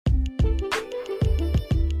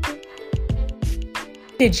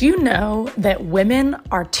Did you know that women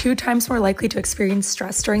are 2 times more likely to experience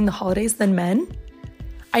stress during the holidays than men?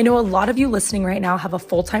 I know a lot of you listening right now have a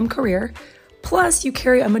full-time career, plus you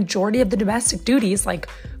carry a majority of the domestic duties like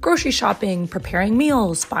grocery shopping, preparing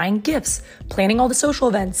meals, buying gifts, planning all the social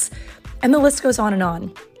events, and the list goes on and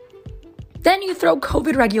on. Then you throw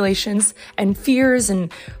COVID regulations and fears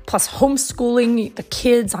and plus homeschooling the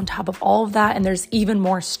kids on top of all of that, and there's even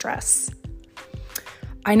more stress.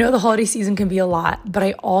 I know the holiday season can be a lot, but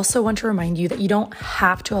I also want to remind you that you don't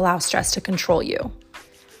have to allow stress to control you.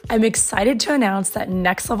 I'm excited to announce that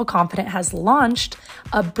Next Level Confident has launched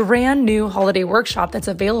a brand new holiday workshop that's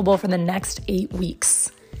available for the next 8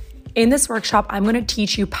 weeks. In this workshop, I'm going to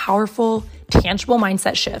teach you powerful, tangible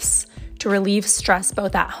mindset shifts to relieve stress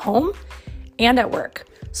both at home and at work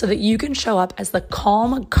so that you can show up as the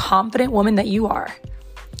calm, confident woman that you are.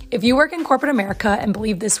 If you work in corporate America and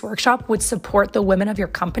believe this workshop would support the women of your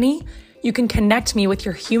company, you can connect me with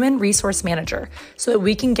your human resource manager so that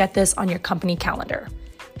we can get this on your company calendar.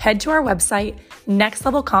 Head to our website,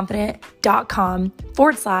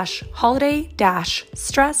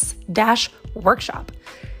 nextlevelconfident.com/holiday-stress-workshop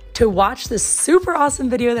to watch this super awesome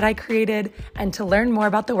video that I created and to learn more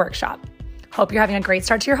about the workshop. Hope you're having a great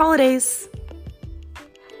start to your holidays.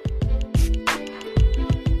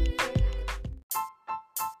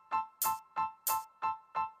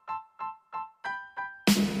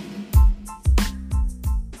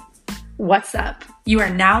 What's up? You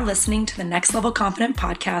are now listening to the Next Level Confident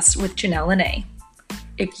podcast with Janelle Lene.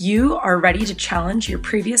 If you are ready to challenge your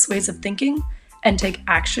previous ways of thinking and take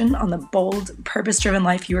action on the bold, purpose-driven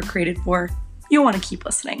life you were created for, you'll want to keep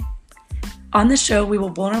listening. On this show, we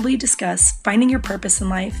will vulnerably discuss finding your purpose in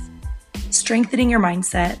life, strengthening your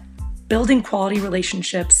mindset, building quality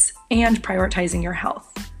relationships, and prioritizing your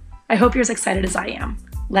health. I hope you're as excited as I am.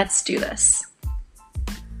 Let's do this.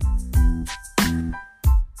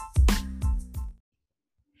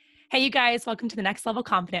 Hey, you guys, welcome to the Next Level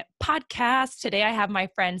Confident podcast. Today I have my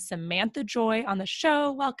friend Samantha Joy on the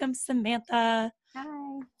show. Welcome, Samantha.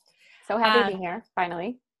 Hi. So happy to be here,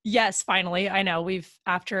 finally. Yes, finally. I know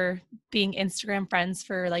after being Instagram friends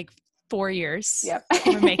for like 4 years, Yep.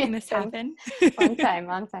 We're making this happen. Long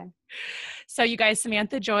time. So you guys,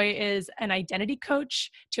 Samantha Joy is an identity coach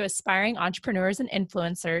to aspiring entrepreneurs and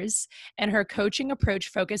influencers, and her coaching approach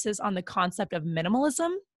focuses on the concept of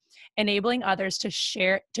minimalism, enabling others to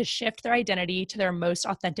shift their identity to their most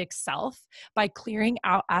authentic self by clearing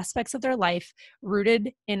out aspects of their life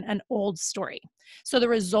rooted in an old story. So the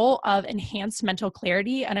result of enhanced mental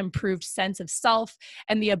clarity, an improved sense of self,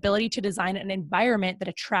 and the ability to design an environment that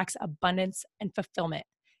attracts abundance and fulfillment.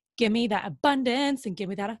 Give me that abundance and give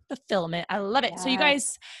me that fulfillment. I love it. Yes. So you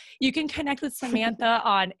guys, you can connect with Samantha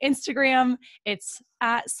on Instagram. It's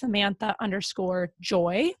at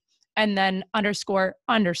Samantha_Joy. And then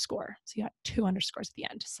 __. So you got 2 underscores at the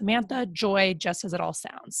end. Samantha Joy, just as it all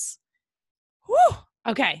sounds. Whew.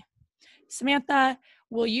 Okay. Samantha,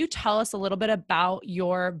 will you tell us a little bit about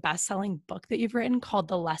your best-selling book that you've written called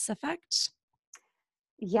The Less Effect?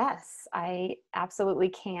 Yes, I absolutely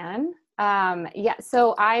can.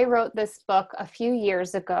 So I wrote this book a few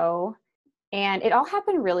years ago, and it all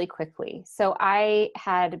happened really quickly. So I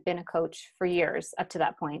had been a coach for years up to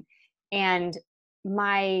that point, and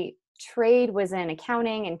my trade was in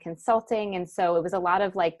accounting and consulting. And so it was a lot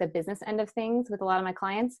of like the business end of things with a lot of my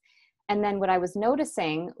clients. And then what I was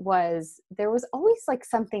noticing was there was always like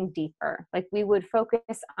something deeper. Like we would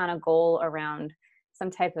focus on a goal around some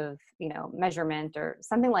type of, measurement or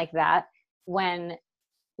something like that. When,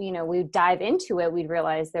 we would dive into it, we'd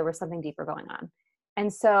realize there was something deeper going on.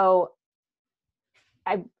 And so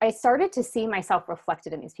I started to see myself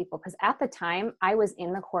reflected in these people, because at the time I was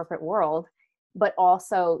in the corporate world, but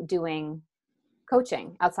also doing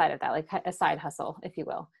coaching outside of that, like a side hustle, if you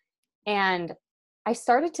will. And I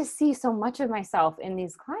started to see so much of myself in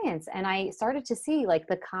these clients, and I started to see like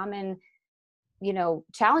the common,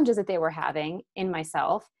 challenges that they were having in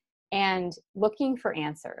myself and looking for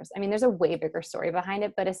answers. I mean, there's a way bigger story behind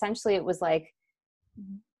it, but essentially it was like,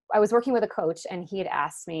 I was working with a coach and he had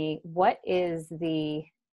asked me, what is the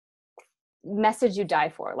message you die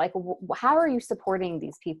for? Like, how are you supporting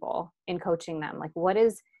these people in coaching them? Like, what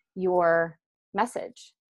is your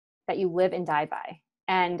message that you live and die by?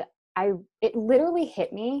 And it literally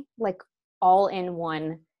hit me like all in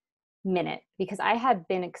 1 minute, because I had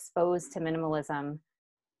been exposed to minimalism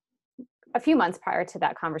a few months prior to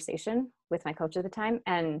that conversation with my coach at the time.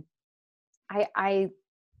 And I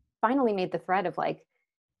finally made the thread of like,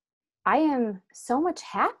 I am so much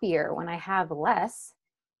happier when I have less.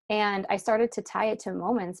 And I started to tie it to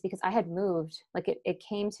moments, because I had moved, like it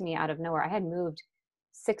came to me out of nowhere. I had moved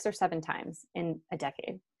 6 or 7 times in a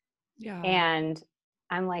decade. Yeah. And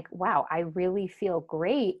I'm like, wow, I really feel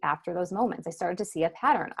great after those moments. I started to see a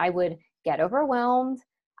pattern. I would get overwhelmed.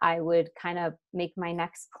 I would kind of make my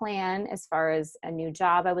next plan as far as a new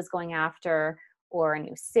job I was going after or a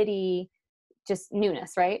new city, just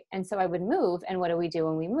newness, right? And so I would move. And what do we do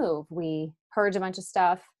when we move? We purge a bunch of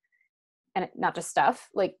stuff, and not just stuff,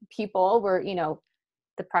 like people. Were,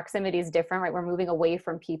 the proximity is different, right? We're moving away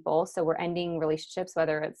from people. So we're ending relationships,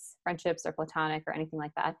 whether it's friendships or platonic or anything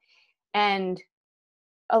like that. And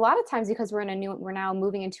a lot of times, because we're now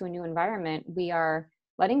moving into a new environment, we are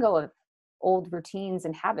letting go of old routines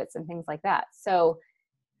and habits and things like that. So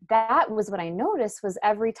that was what I noticed, was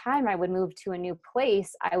every time I would move to a new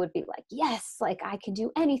place, I would be like, yes, like I can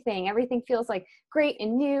do anything. Everything feels like great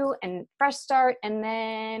and new and fresh start. And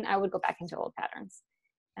then I would go back into old patterns.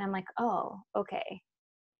 And I'm like, oh, okay.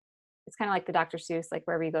 It's kind of like the Dr. Seuss, like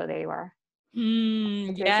wherever you go, there you are.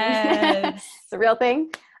 Yes. It's a real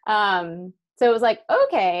thing. So it was like,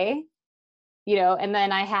 okay, and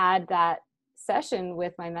then I had that session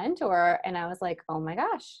with my mentor and I was like, oh my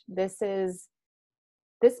gosh, this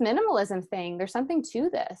minimalism thing, there's something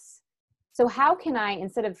to this. So how can I,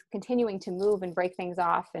 instead of continuing to move and break things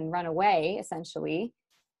off and run away, essentially,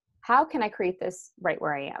 how can I create this right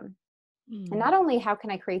where I am? And not only how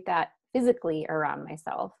can I create that physically around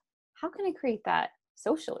myself, how can I create that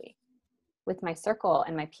socially with my circle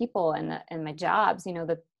and my people and my jobs?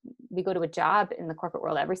 We go to a job in the corporate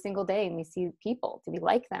world every single day and we see people. Do we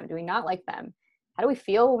like them? Do we not like them? How do we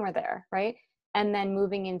feel when we're there, right? And then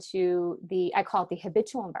moving into I call it the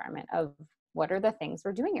habitual environment of what are the things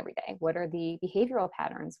we're doing every day? What are the behavioral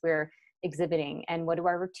patterns we're exhibiting? And what do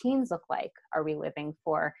our routines look like? Are we living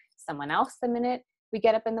for someone else the minute we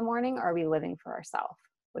get up in the morning? Or are we living for ourselves?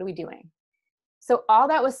 What are we doing? So all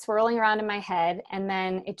that was swirling around in my head. And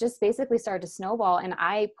then it just basically started to snowball. And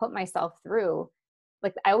I put myself through,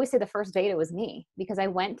 like I always say, the first date, it was me, because I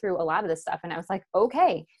went through a lot of this stuff and I was like,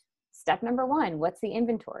 okay, step number 1, what's the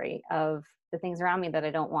inventory of the things around me that I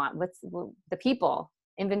don't want? What's the people,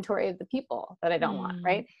 inventory of the people that I don't want,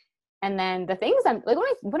 right? And then the things I'm like,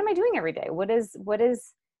 what am I doing every day? What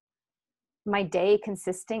is my day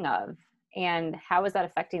consisting of? And how is that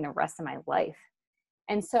affecting the rest of my life?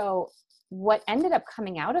 And so what ended up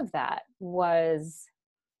coming out of that was,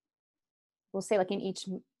 we'll say, like in each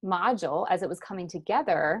module as it was coming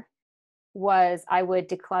together, was I would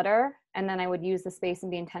declutter and then I would use the space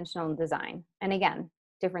and be intentional in design. And again,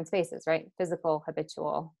 different spaces, right? Physical,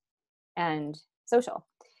 habitual, and social.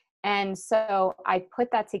 And so I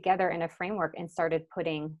put that together in a framework and started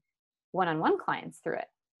putting one-on-one clients through it.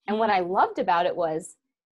 And what I loved about it was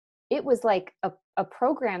like a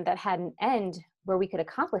program that had an end where we could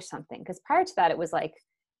accomplish something. Because prior to that, it was like,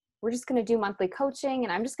 we're just going to do monthly coaching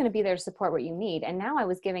and I'm just going to be there to support what you need. And now I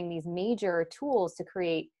was giving these major tools to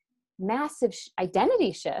create massive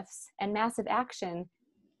identity shifts and massive action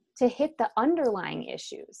to hit the underlying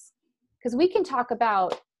issues. Because we can talk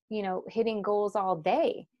about, hitting goals all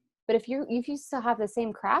day, but if you still have the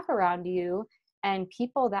same crap around you and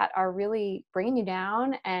people that are really bringing you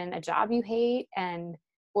down and a job you hate, and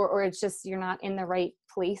or it's just you're not in the right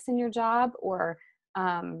place in your job, or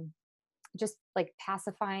just like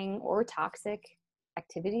pacifying or toxic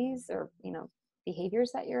activities or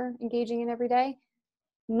behaviors that you're engaging in every day,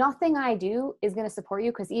 nothing I do is going to support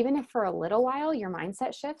you. Because even if for a little while your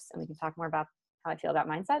mindset shifts, and we can talk more about how I feel about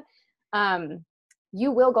mindset, you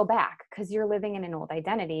will go back because you're living in an old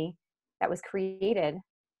identity that was created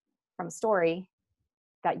from a story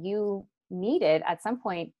that you needed at some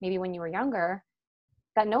point, maybe when you were younger,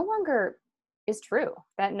 that no longer is true,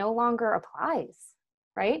 that no longer applies,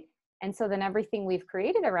 right? And so then everything we've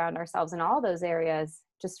created around ourselves in all those areas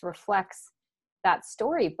just reflects that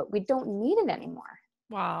story, but we don't need it anymore.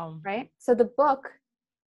 Wow. Right? So the book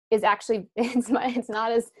is actually, it's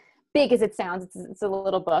not as big as it sounds. It's a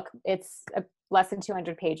little book. It's less than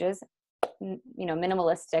 200 pages,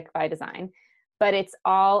 minimalistic by design, but it's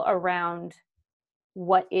all around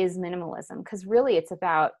what is minimalism. Because really it's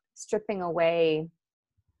about stripping away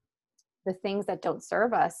the things that don't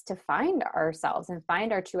serve us to find ourselves and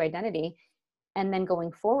find our true identity. And then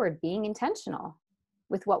going forward, being intentional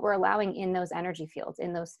with what we're allowing in those energy fields,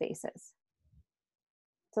 in those spaces.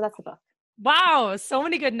 So that's the book. Wow. So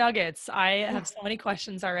many good nuggets. I have so many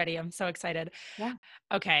questions already. I'm so excited. Yeah.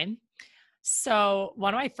 Okay. So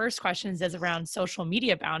one of my first questions is around social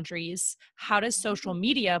media boundaries. How does social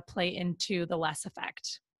media play into the less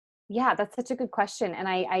effect? Yeah, that's such a good question. And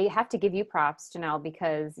I have to give you props, Janelle,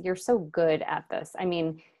 because you're so good at this. I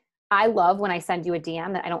mean, I love when I send you a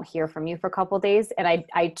DM that I don't hear from you for a couple of days. And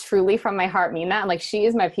I truly from my heart mean that. I'm like, she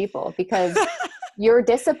is my people, because you're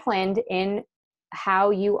disciplined in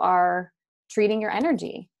how you are treating your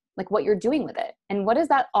energy, like what you're doing with it. And what does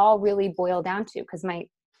that all really boil down to? Because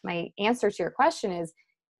my answer to your question is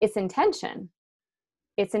it's intention.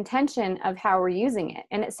 It's intention of how we're using it.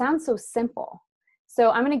 And it sounds so simple.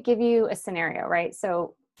 So I'm going to give you a scenario, right?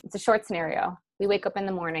 So it's a short scenario. We wake up in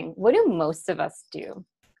the morning. What do most of us do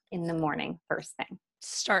in the morning first thing?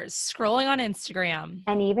 Start scrolling on Instagram.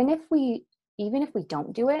 And even if we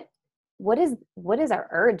don't do it, what is our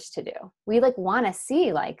urge to do? We like want to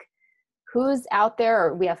see like who's out there,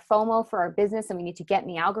 or we have FOMO for our business and we need to get in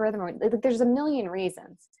the algorithm, or like, there's a million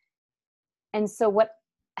reasons. And so what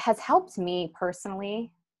has helped me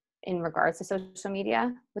personally in regards to social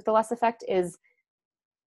media with the Less Effect is,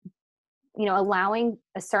 allowing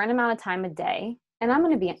a certain amount of time a day. And I'm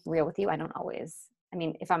going to be real with you. I don't always,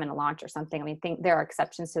 if I'm in a launch or something, think there are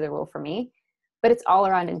exceptions to the rule for me, but it's all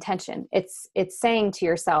around intention. It's saying to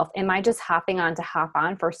yourself, am I just hopping on to hop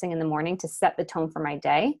on first thing in the morning to set the tone for my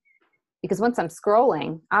day? Because once I'm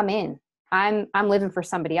scrolling, I'm in. I'm living for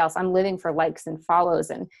somebody else. I'm living for likes and follows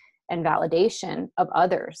and validation of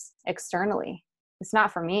others externally. It's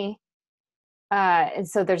not for me. And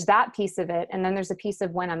so there's that piece of it. And then there's a piece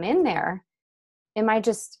of when I'm in there, am I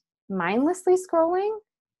just mindlessly scrolling,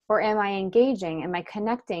 or am I engaging? Am I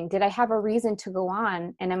connecting? Did I have a reason to go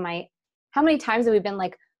on? And how many times have we been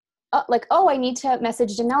like, oh, I need to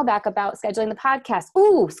message Janelle back about scheduling the podcast.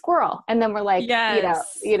 Ooh, squirrel. And then we're like,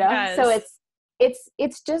 yes, yes. So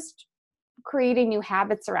it's just creating new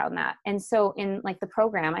habits around that. And so in like the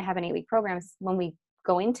program, I have an 8-week program. When we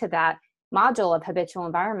go into that module of habitual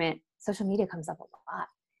environment, social media comes up a lot.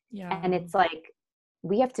 Yeah. And it's like,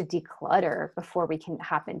 we have to declutter before we can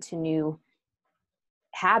hop into new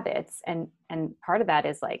habits. And part of that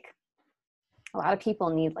is like, a lot of people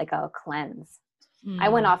need like a cleanse. I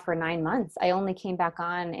went off for 9 months. I only came back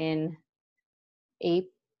on in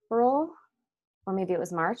April, or maybe it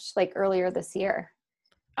was March, like earlier this year.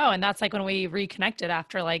 Oh, and that's like when we reconnected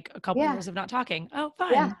after like a couple years of not talking. Oh,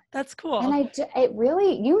 fun. Yeah. That's cool. And it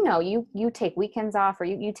really, you take weekends off, or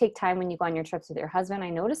you take time when you go on your trips with your husband.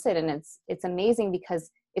 I notice it, and it's amazing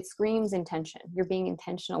because it screams intention. You're being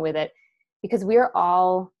intentional with it, because we're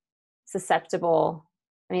all susceptible.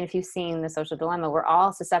 If you've seen The Social Dilemma, we're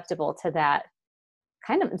all susceptible to that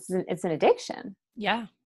kind of, it's an addiction. Yeah.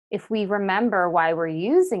 If we remember why we're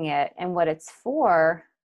using it and what it's for,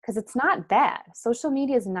 because it's not bad. Social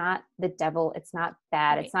media is not the devil. It's not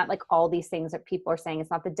bad. Right. It's not like all these things that people are saying. It's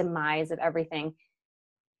not the demise of everything.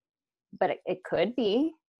 But it could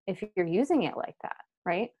be if you're using it like that,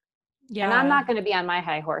 right? Yeah. And I'm not going to be on my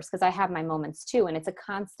high horse, because I have my moments too. And it's a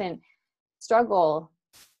constant struggle,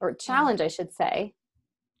 or challenge, I should say,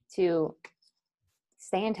 to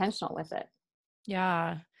stay intentional with it.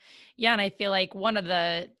 Yeah. Yeah. And I feel like one of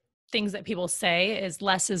the things that people say is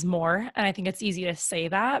less is more. And I think it's easy to say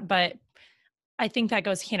that, but I think that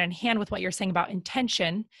goes hand in hand with what you're saying about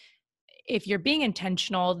intention. If you're being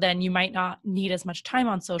intentional, then you might not need as much time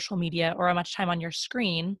on social media or as much time on your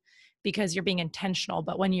screen, because you're being intentional.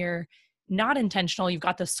 But when you're not intentional, you've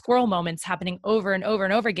got the squirrel moments happening over and over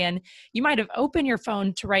and over again. You might have opened your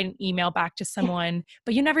phone to write an email back to someone,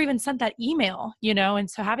 but you never even sent that email, And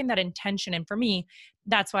so having that intention, and for me,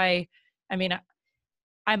 that's why,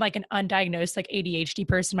 I'm like an undiagnosed like ADHD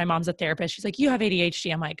person. My mom's a therapist. She's like, you have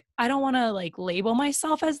ADHD. I'm like, I don't want to like label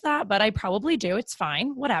myself as that, but I probably do. It's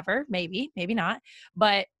fine. Whatever. Maybe not.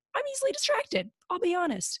 But I'm easily distracted. I'll be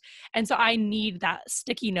honest. And so I need that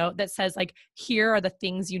sticky note that says like, here are the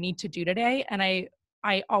things you need to do today. And I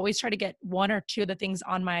always try to get one or two of the things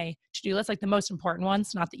on my to-do list, like the most important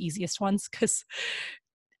ones, not the easiest ones, because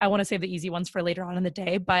I want to save the easy ones for later on in the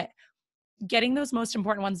day. But getting those most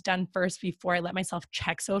important ones done first before I let myself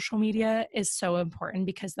check social media is so important,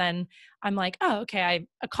 because then I'm like, oh, okay, I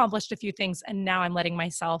accomplished a few things, and now I'm letting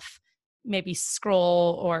myself maybe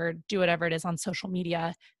scroll or do whatever it is on social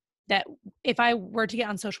media. That if I were to get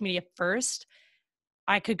on social media first,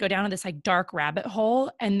 I could go down to this like dark rabbit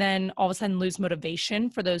hole, and then all of a sudden lose motivation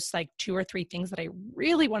for those like 2 or 3 things that I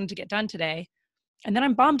really wanted to get done today. And then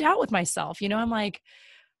I'm bummed out with myself. I'm like,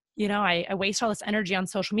 I waste all this energy on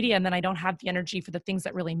social media, and then I don't have the energy for the things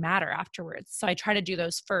that really matter afterwards. So I try to do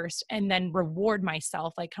those first, and then reward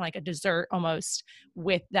myself, like kind of like a dessert almost,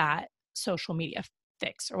 with that social media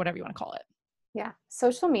fix, or whatever you want to call it. Yeah.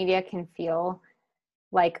 Social media can feel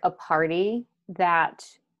like a party that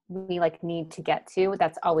we like need to get to,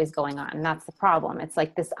 that's always going on. And that's the problem. It's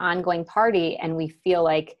like this ongoing party, and we feel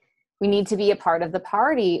like we need to be a part of the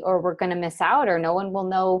party, or we're going to miss out, or no one will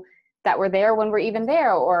know that we're there when we're even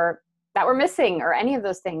there, or that we're missing, or any of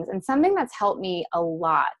those things. And something that's helped me a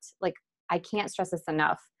lot, like I can't stress this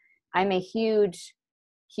enough, I'm a huge,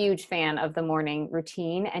 huge fan of the morning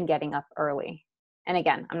routine and getting up early. And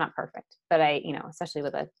again, I'm not perfect, but especially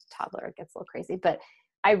with a toddler, it gets a little crazy. But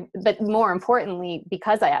more importantly,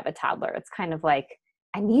 because I have a toddler, it's kind of like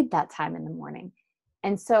I need that time in the morning.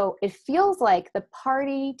 And so it feels like the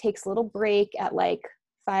party takes a little break at like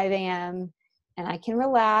 5 a.m. and I can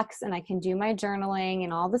relax and I can do my journaling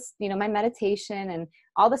and all this, my meditation and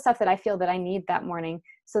all the stuff that I feel that I need that morning,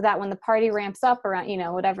 so that when the party ramps up around,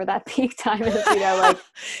 whatever that peak time is, like,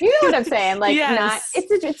 you know what I'm saying? Like, yes.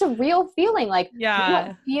 it's a real feeling. Like,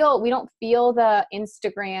 yeah, we don't feel the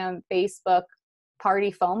Instagram, Facebook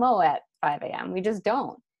party FOMO at 5 a.m. We just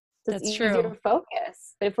don't. So it's that's easier true. to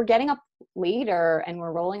focus. But if we're getting up later and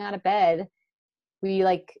we're rolling out of bed,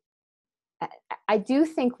 I do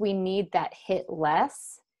think we need that hit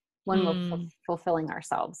less when we're fulfilling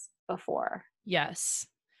ourselves before. Yes.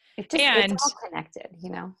 It's all connected,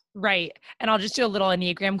 Right. And I'll just do a little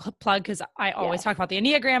Enneagram plug, because I always talk about the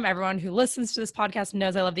Enneagram. Everyone who listens to this podcast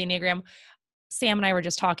knows I love the Enneagram. Sam and I were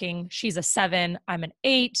just talking. She's a 7, I'm an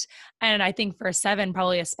 8. And I think for a 7,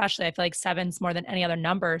 probably especially, I feel like 7s more than any other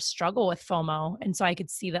number struggle with FOMO. And so I could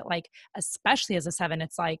see that, like, especially as a 7,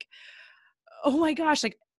 it's like, oh my gosh,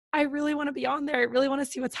 like, I really want to be on there. I really want to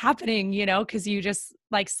see what's happening, because you just,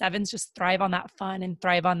 like, 7s just thrive on that fun and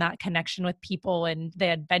thrive on that connection with people and the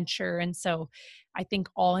adventure. And so I think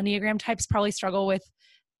all Enneagram types probably struggle with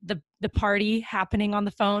the party happening on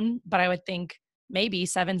the phone, but I would think maybe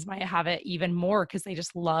 7s might have it even more because they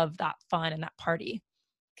just love that fun and that party.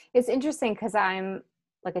 It's interesting because I'm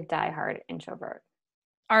like a diehard introvert.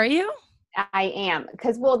 Are you? I am,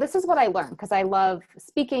 because, this is what I learned, because I love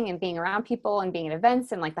speaking and being around people and being at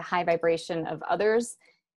events and like the high vibration of others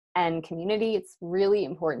and community. It's really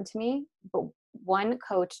important to me. But one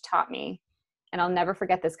coach taught me, and I'll never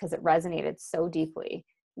forget this because it resonated so deeply,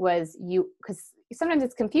 was because sometimes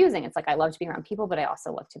it's confusing. It's like, I love to be around people, but I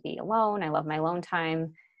also love to be alone. I love my alone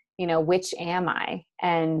time. Which am I?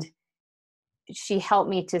 And she helped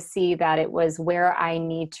me to see that it was where I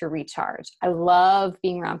need to recharge. I love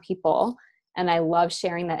being around people and I love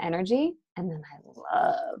sharing that energy. And then I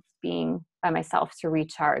love being by myself to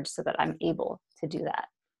recharge so that I'm able to do that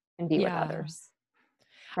and be with others.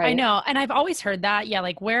 Right? I know. And I've always heard that. Yeah.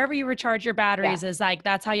 Like, wherever you recharge your batteries is like,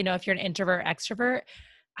 that's how you know if you're an introvert or extrovert.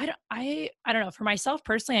 I don't know. For myself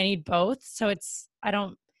personally, I need both. So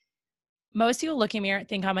most people look at me and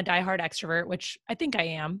think I'm a diehard extrovert, which I think I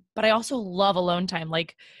am, but I also love alone time.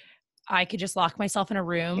 Like, I could just lock myself in a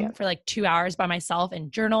room for like 2 hours by myself and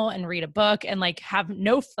journal and read a book and like have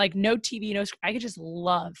no TV, I could just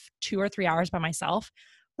love 2 or 3 hours by myself.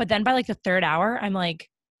 But then by like the third hour, I'm like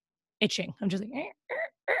itching. I'm just like,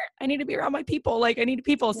 I need to be around my people. Like, I need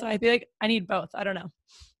people. So I feel like I need both. I don't know.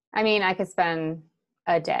 I mean, I could spend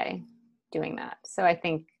a day doing that. So I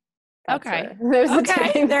think okay.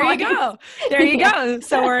 There you go. There you go.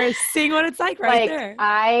 So we're seeing what it's like there.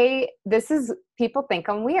 People think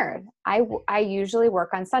I'm weird. I usually work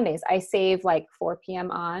on Sundays. I save like 4 p.m.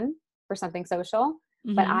 on for something social,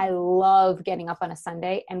 but I love getting up on a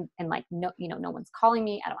Sunday and like, no one's calling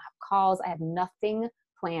me. I don't have calls. I have nothing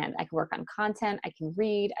planned. I can work on content. I can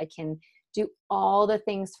read. I can do all the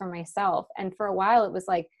things for myself. And for a while it was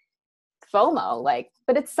like FOMO,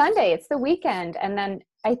 but it's Sunday, it's the weekend. And then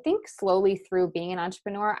I think slowly through being an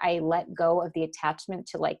entrepreneur, I let go of the attachment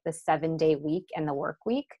to like the 7-day week and the work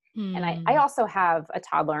week. And I also have a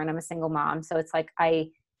toddler and I'm a single mom. So it's like, I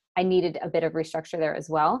needed a bit of restructure there as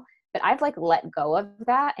well, but I've like let go of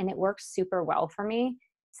that and it works super well for me,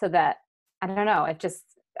 so that, I don't know, it just,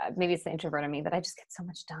 maybe it's the introvert in me, but I just get so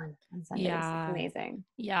much done on Sundays. It's amazing.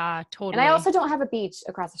 Yeah, totally. And I also don't have a beach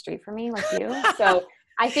across the street from me like you. So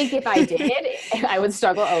I think if I did, I would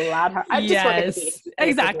struggle a lot harder. I'd just work at the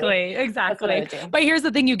beach. Exactly. But here's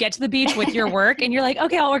the thing, you get to the beach with your work and you're like,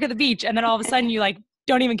 okay, I'll work at the beach. And then all of a sudden you like,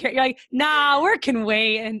 don't even care. You're like, nah, work can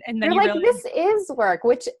wait. And then you're like, this is work,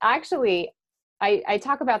 which actually I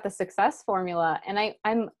talk about the success formula, and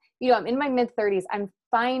I'm in my mid 30s. I'm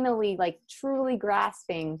finally like truly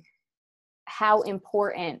grasping how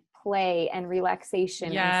important play and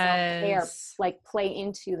relaxation and self-care like play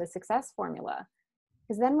into the success formula.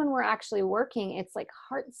 Because then when we're actually working, it's like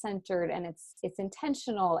heart-centered and it's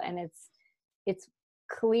intentional and it's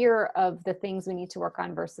clear of the things we need to work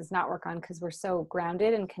on versus not work on, because we're so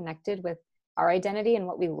grounded and connected with our identity and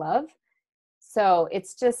what we love. So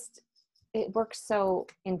it works so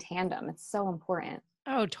in tandem. It's so important.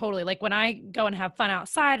 Oh, totally. Like when I go and have fun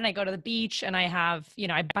outside and I go to the beach and I have,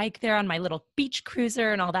 I bike there on my little beach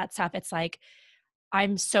cruiser and all that stuff. It's like,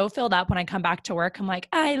 I'm so filled up when I come back to work. I'm like,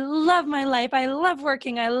 I love my life. I love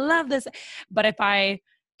working. I love this. But if I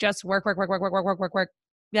just work,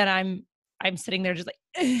 then I'm sitting there just like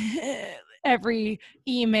every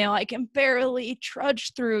email I can barely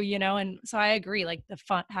trudge through, you know? And so I agree, like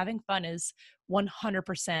having fun is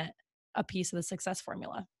 100% a piece of the success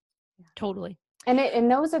formula. Totally. And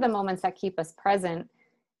those are the moments that keep us present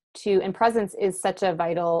and presence is such a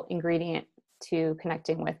vital ingredient to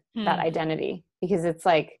connecting with that identity, because it's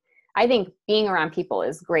like, I think being around people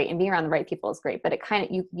is great and being around the right people is great, but it kind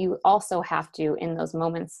of, you also have to, in those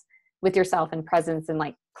moments with yourself and presence and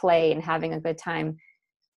like play and having a good time,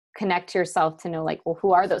 connect to yourself to know like, well,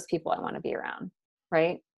 who are those people I want to be around?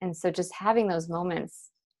 Right. And so just having those moments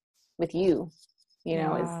with you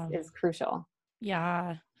know, is crucial.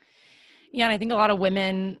 Yeah. Yeah. And I think a lot of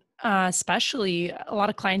women, especially a lot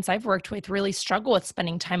of clients I've worked with, really struggle with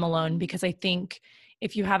spending time alone, because I think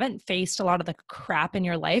if you haven't faced a lot of the crap in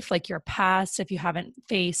your life, like your past, if you haven't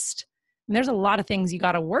faced, and there's a lot of things you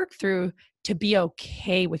got to work through to be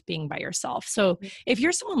okay with being by yourself. So if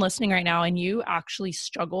you're someone listening right now and you actually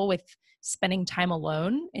struggle with spending time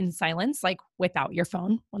alone in silence, like without your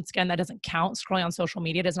phone, once again, that doesn't count. Scrolling on social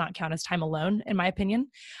media does not count as time alone, in my opinion.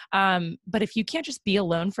 But if you can't just be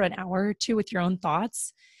alone for an hour or two with your own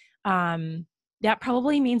thoughts, that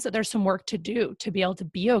probably means that there's some work to do to be able to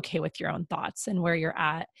be okay with your own thoughts and where you're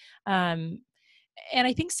at. And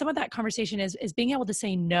I think some of that conversation is being able to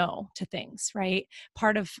say no to things, right?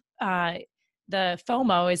 Part of the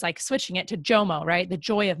FOMO is like switching it to JOMO, right? The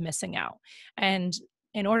joy of missing out. And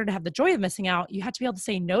in order to have the joy of missing out, you have to be able to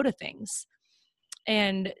say no to things.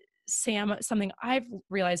 And Sam, something I've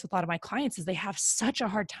realized with a lot of my clients is they have such a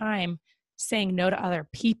hard time saying no to other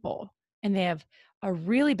people. And they have a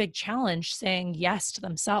really big challenge saying yes to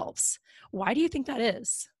themselves. Why do you think that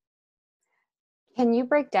is? Can you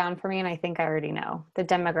break down for me, and I think I already know, the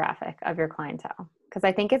demographic of your clientele? Because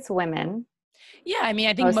I think it's women. Yeah, I mean,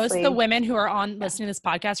 I think most of the Mostly. women who are on listening to this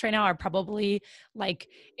podcast right now are probably like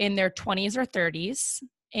in their 20s or 30s,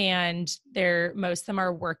 and most of them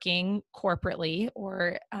are working corporately,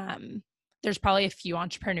 or there's probably a few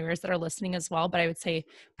entrepreneurs that are listening as well, but I would say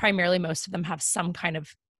primarily most of them have some kind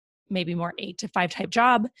of maybe more 8 to 5 type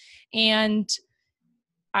job. And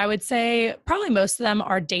I would say probably most of them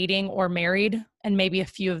are dating or married, and maybe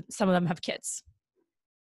some of them have kids.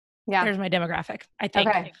 Yeah. There's my demographic, I think.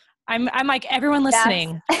 Okay. I'm like, everyone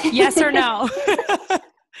listening, yes or no?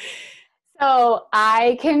 So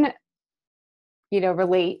I can,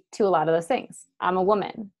 relate to a lot of those things. I'm a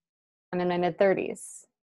woman. I'm in my mid-30s.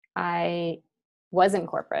 I was in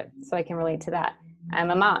corporate, so I can relate to that. I'm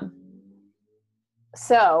a mom.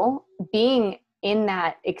 So being in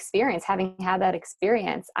that experience, having had that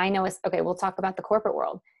experience, I know okay, we'll talk about the corporate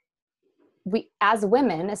world. We, as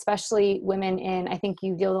women, especially women I think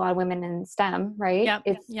you deal with a lot of women in STEM, right?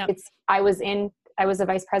 Yep. I was a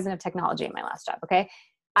vice president of technology in my last job. Okay.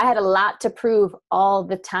 I had a lot to prove all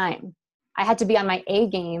the time. I had to be on my A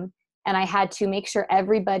game, and I had to make sure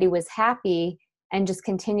everybody was happy and just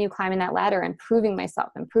continue climbing that ladder and proving myself.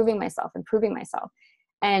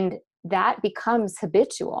 And that becomes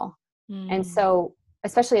habitual. And so,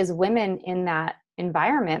 especially as women in that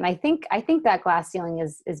environment, and I think that glass ceiling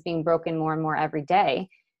is being broken more and more every day.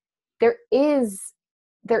 There is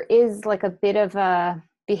like a bit of a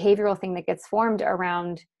behavioral thing that gets formed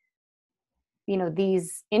around,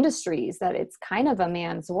 these industries, that it's kind of a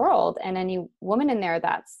man's world, and any woman in there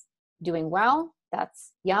that's doing well,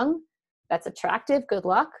 that's young, that's attractive, good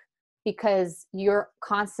luck, because you're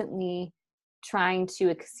constantly trying to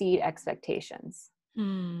exceed expectations.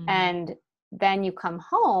 And then you come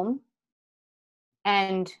home,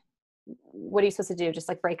 and what are you supposed to do? Just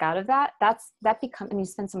like break out of that? And you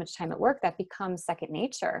spend so much time at work, that becomes second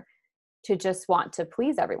nature to just want to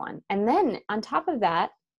please everyone. And then on top of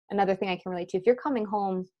that, another thing I can relate to, if you're coming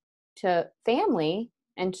home to family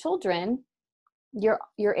and children,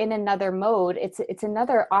 you're in another mode. It's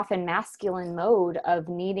another often masculine mode of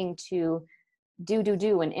needing to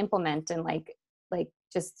do and implement and like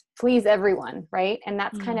just please everyone, right? And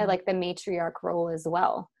that's kind of like the matriarch role as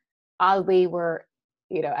well. Oddly, we're,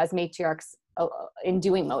 as matriarchs in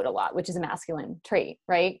doing mode a lot, which is a masculine trait,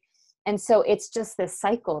 right? And so it's just this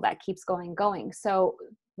cycle that keeps going. So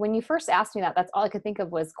when you first asked me that, that's all I could think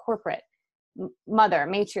of was corporate, mother,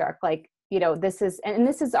 matriarch, like, this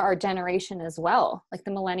is our generation as well. Like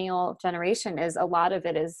the millennial generation, is a lot of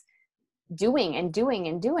it is doing and doing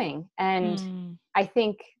and doing. And I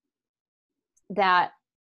think that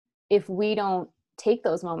if we don't take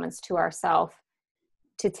those moments to ourselves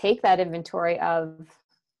to take that inventory of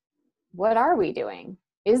what are we doing?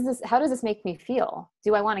 How does this make me feel?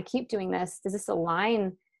 Do I want to keep doing this? Does this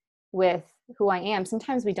align with who I am?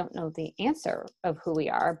 Sometimes we don't know the answer of who we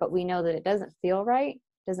are, but we know that it doesn't feel right,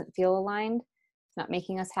 doesn't feel aligned. It's not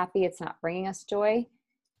making us happy. It's not bringing us joy.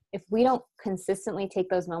 If we don't consistently take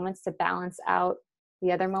those moments to balance out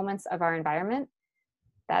the other moments of our environment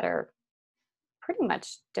that are pretty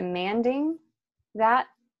much demanding that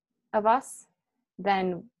of us,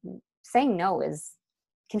 then saying no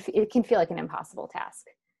it can feel like an impossible task.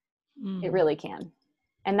 It really can.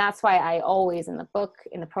 And that's why I always, in the book,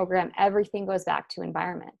 in the program, everything goes back to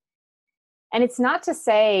environment. And it's not to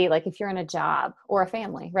say, like, if you're in a job or a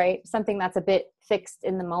family, right, something that's a bit fixed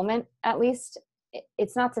in the moment, at least,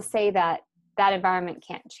 it's not to say that that environment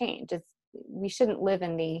can't change. We shouldn't live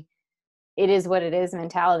in the it is what it is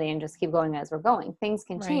mentality and just keep going as we're going. Things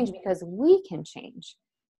can change because we can change.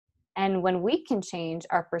 And when we can change,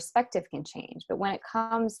 our perspective can change. But when it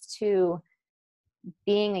comes to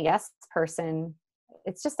being a yes person,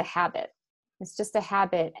 it's just a habit. It's just a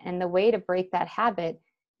habit. And the way to break that habit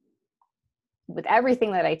with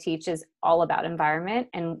everything that I teach is all about environment.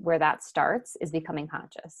 And where that starts is becoming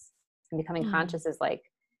conscious. And becoming conscious is like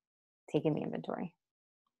taking the inventory.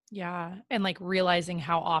 Yeah. And like realizing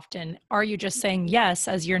how often are you just saying yes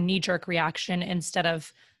as your knee-jerk reaction instead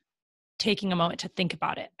of taking a moment to think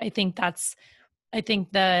about it. I think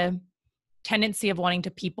the tendency of wanting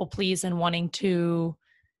to people please and wanting to,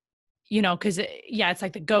 because it's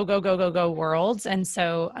like the go, go, go, go, go worlds. And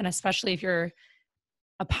so, and especially if you're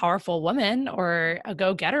a powerful woman or a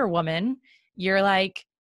go-getter woman,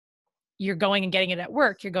 you're going and getting it at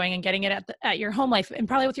work. You're going and getting it at your home life and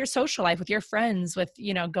probably with your social life, with your friends, with,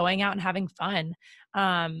 going out and having fun.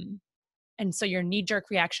 And so your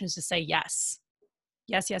knee-jerk reaction is to say yes.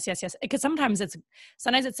 Yes, yes, yes, yes. Because sometimes it's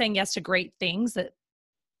saying yes to great things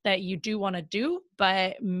that you do want to do,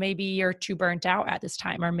 but maybe you're too burnt out at this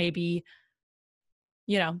time, or maybe,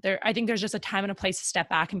 I think there's just a time and a place to step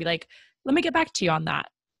back and be like, let me get back to you on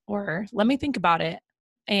that, or let me think about it.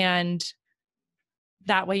 And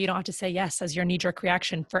that way you don't have to say yes as your knee-jerk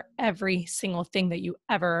reaction for every single thing that you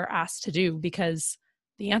ever are asked to do, because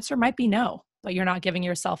the answer might be no, but you're not giving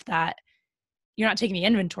yourself that. You're not taking the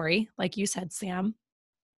inventory, like you said, Sam.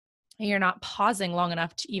 And you're not pausing long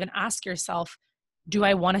enough to even ask yourself, do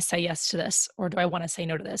I want to say yes to this, or do I want to say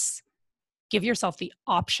no to this? Give yourself the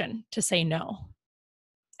option to say no.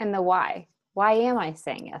 And the why. Why am I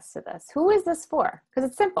saying yes to this? Who is this for? Because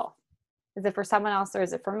it's simple. Is it for someone else or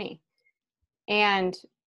is it for me? And,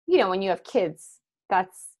 when you have kids,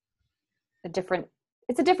 it's a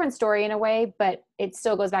different story in a way, but it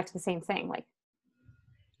still goes back to the same thing. Like,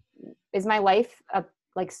 is my life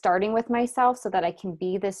starting with myself so that I can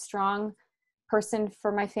be this strong person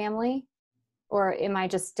for my family? Or am I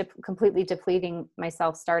just completely depleting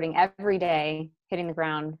myself, starting every day, hitting the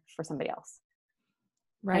ground for somebody else?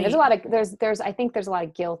 Right. And I think there's a lot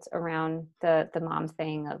of guilt around the mom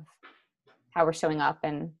thing of how we're showing up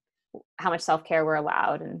and how much self-care we're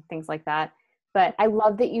allowed and things like that. But I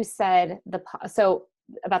love that you said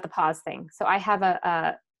about the pause thing. So I have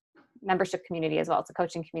a membership community as well. It's a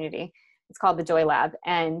coaching community. It's called the Joy Lab.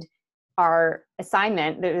 And our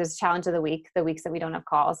assignment, there was challenge of the weeks that we don't have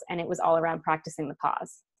calls, and it was all around practicing the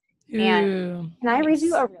pause. Ooh, and can I read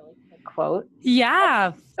you a really quick quote?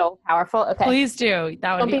 Yeah. That's so powerful. Okay. Please do.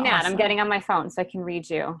 That would Don't be awesome. mad. I'm getting on my phone so I can read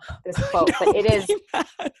you this quote, but it is.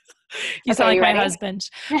 You sound like my husband.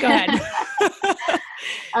 Go ahead.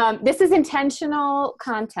 This is intentional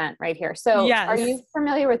content right here. So yes. Are you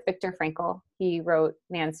familiar with Viktor Frankl? He wrote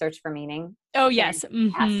Man's Search for Meaning. Oh, yes.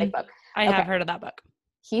 Fantastic book. I have heard of that book.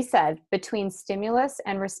 He said, between stimulus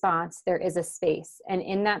and response, there is a space. And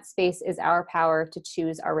in that space is our power to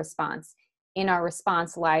choose our response. In our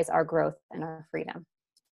response lies our growth and our freedom.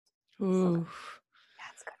 Ooh.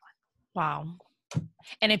 That's a good one. Wow.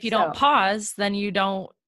 And if you don't pause, then you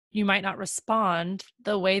might not respond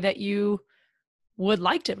the way that you would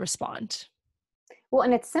like to respond. Well,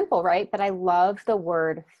 and it's simple, right? But I love the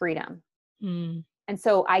word freedom. And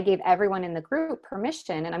so I gave everyone in the group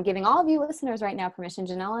permission, and I'm giving all of you listeners right now permission.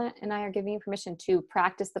 Janella and I are giving you permission to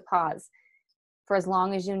practice the pause for as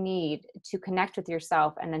long as you need to connect with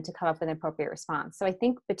yourself and then to come up with an appropriate response. So I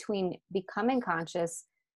think between becoming conscious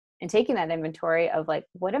and taking that inventory of like,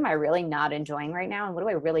 what am I really not enjoying right now? And what do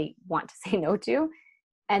I really want to say no to?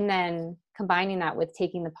 And then combining that with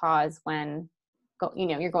taking the pause when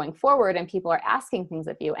you're going forward and people are asking things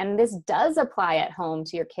of you. And this does apply at home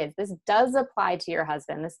to your kids. This does apply to your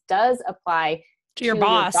husband. This does apply to your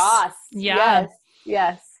boss. Yeah.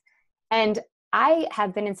 Yes. And I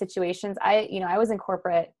have been in situations, I was in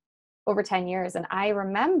corporate over 10 years. And I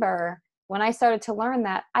remember when I started to learn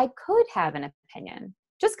that I could have an opinion.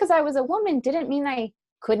 Just because I was a woman didn't mean I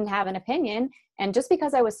couldn't have an opinion. And just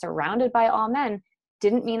because I was surrounded by all men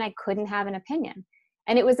didn't mean I couldn't have an opinion.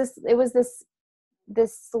 And it was this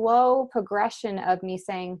this slow progression of me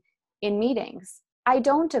saying in meetings, I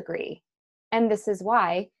don't agree. And this is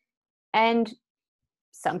why. And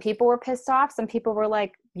some people were pissed off. Some people were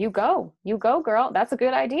like, you go, girl. That's a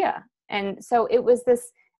good idea. And so it was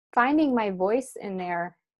this finding my voice in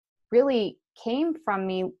there really came from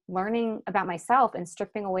me learning about myself and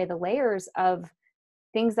stripping away the layers of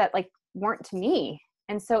things that like weren't to me.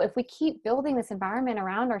 And so if we keep building this environment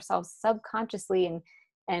around ourselves subconsciously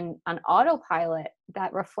and on autopilot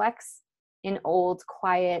that reflects an old,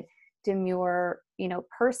 quiet, demure,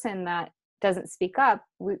 person that doesn't speak up,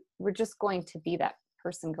 we're just going to be that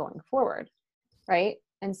person going forward. Right.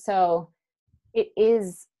 And so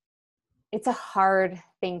it's a hard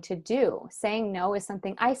thing to do. Saying no is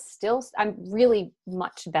something I'm really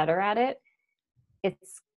much better at it.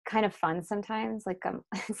 It's kind of fun sometimes. Like,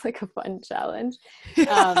 it's like a fun challenge.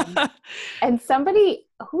 And somebody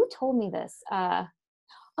who told me this, I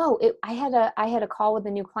had a call with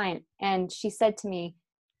a new client, and she said to me,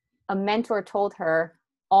 a mentor told her,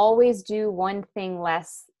 always do one thing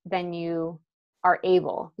less than you are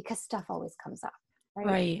able, because stuff always comes up.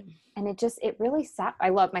 Right. And it really I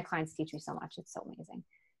love my clients teach me so much. It's so amazing.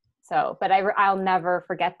 So, but I'll never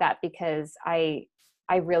forget that, because I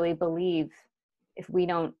really believe if we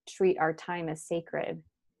don't treat our time as sacred,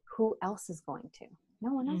 who else is going to?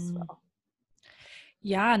 No one else will.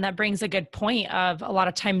 Yeah. And that brings a good point of a lot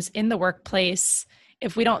of times in the workplace,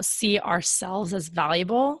 if we don't see ourselves as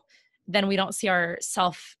valuable, then we don't see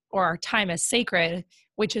ourself or our time as sacred,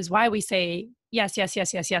 which is why we say yes, yes,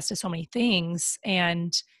 yes, yes, yes to so many things.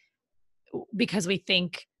 And because we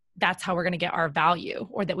think that's how we're going to get our value,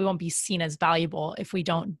 or that we won't be seen as valuable if we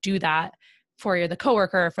don't do that for the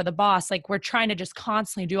coworker, for the boss. Like, we're trying to just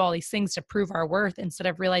constantly do all these things to prove our worth instead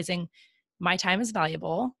of realizing my time is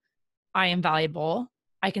valuable. I am valuable.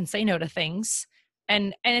 I can say no to things.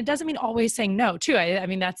 And it doesn't mean always saying no too. I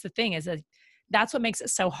mean, that's the thing, is that that's what makes it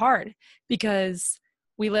so hard, because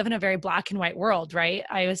we live in a very black and white world, right?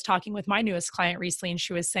 I was talking with my newest client recently, and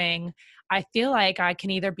she was saying, I feel like I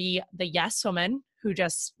can either be the yes woman who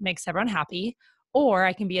just makes everyone happy, or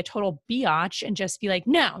I can be a total biatch and just be like,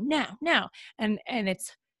 no, no, no. And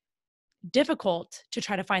it's difficult to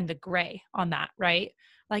try to find the gray on that, right?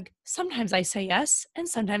 Like, sometimes I say yes and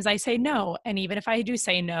sometimes I say no. And even if I do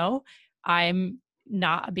say no, I'm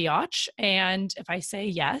not a biatch. And if I say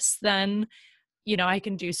yes, then, I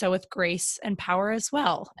can do so with grace and power as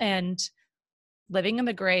well. And living in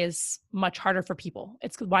the gray is much harder for people.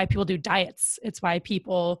 It's why people do diets. It's why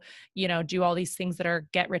people, do all these things that are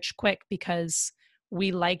get rich quick, because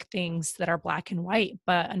we like things that are black and white.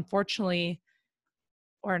 But unfortunately,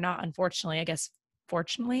 or not unfortunately, I guess,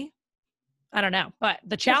 fortunately, I don't know. But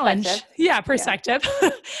the challenge, perspective. Yeah.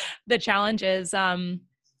 The challenge is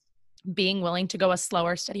being willing to go a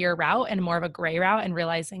slower, steadier route and more of a gray route, and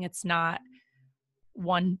realizing it's not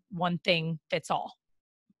one thing fits all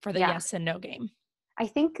for the yes and no game. I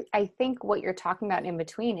think what you're talking about in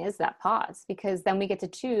between is that pause, because then we get to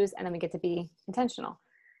choose, and then we get to be intentional.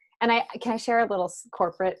 And can I share a little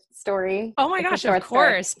corporate story? Oh my gosh, of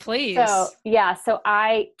course, please. So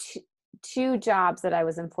I, 2 jobs that I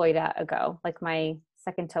was employed at ago, like my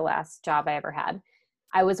second to last job I ever had,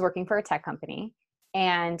 I was working for a tech company,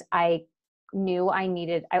 and I knew I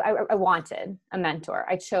wanted a mentor.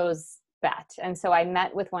 I chose that. And so I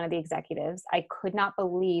met with one of the executives. I could not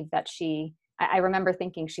believe that I remember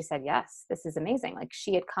thinking, she said, yes, this is amazing. Like,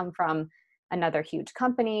 she had come from another huge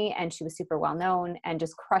company, and she was super well known and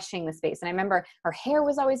just crushing the space. And I remember her hair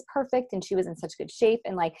was always perfect, and she was in such good shape.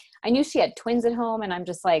 And like, I knew she had twins at home, and I'm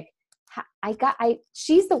just like, I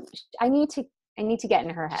need to get in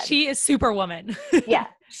her head. She is Superwoman. Yeah,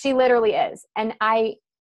 she literally is. And I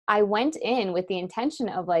went in with the intention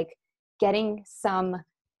of like getting some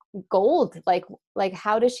gold. Like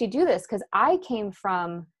how does she do this? Cause I came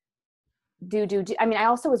from do. I mean, I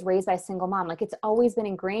also was raised by a single mom. Like, it's always been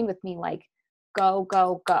ingrained with me, like, go,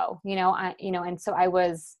 go, go, and so I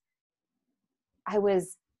was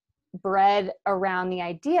bred around the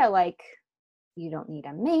idea, like, you don't need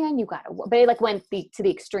a man, you gotta, but it like went to the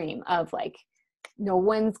extreme of like, no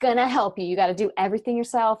one's gonna help you. You got to do everything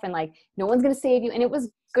yourself, and like, no one's gonna save you. And it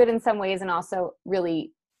was good in some ways, and also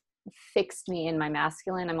really fixed me in my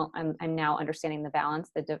masculine. I'm now understanding the balance,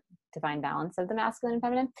 the divine balance of the masculine and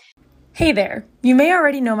feminine. Hey there. You may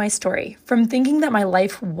already know my story, from thinking that my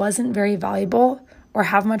life wasn't very valuable or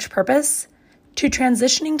have much purpose, to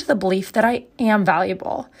transitioning to the belief that I am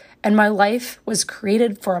valuable and my life was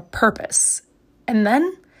created for a purpose. And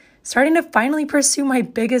then starting to finally pursue my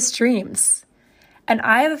biggest dreams. And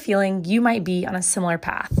I have a feeling you might be on a similar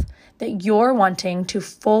path, that you're wanting to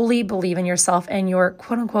fully believe in yourself and your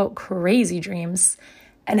quote unquote crazy dreams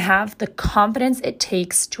and have the confidence it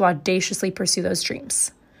takes to audaciously pursue those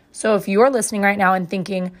dreams. So if you're listening right now and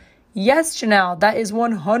thinking, yes, Janelle, that is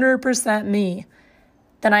 100% me,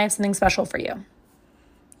 then I have something special for you.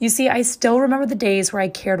 You see, I still remember the days where I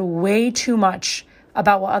cared way too much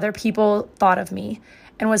about what other people thought of me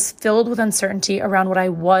and was filled with uncertainty around what I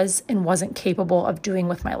was and wasn't capable of doing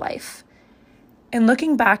with my life. And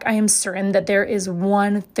looking back, I am certain that there is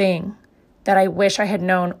one thing that I wish I had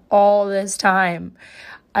known all this time.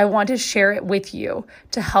 I want to share it with you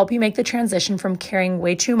to help you make the transition from caring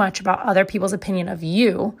way too much about other people's opinion of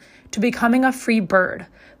you to becoming a free bird,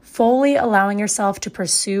 fully allowing yourself to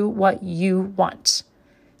pursue what you want.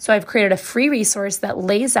 So I've created a free resource that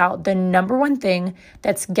lays out the number one thing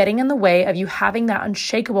that's getting in the way of you having that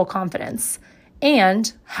unshakable confidence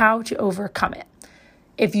and how to overcome it.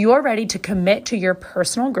 If you're ready to commit to your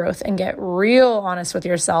personal growth and get real honest with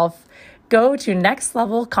yourself, go to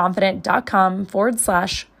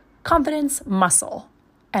nextlevelconfident.com/confidence muscle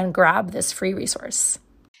and grab this free resource.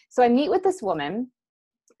 So I meet with this woman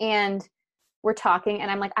and we're talking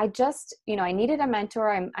and I'm like, I needed a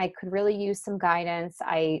mentor. I could really use some guidance.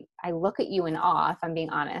 I look at you in awe, if I'm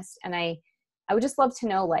being honest. And I would just love to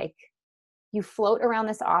know, like, you float around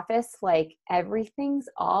this office like everything's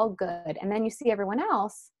all good. And then you see everyone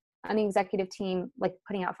else on the executive team, like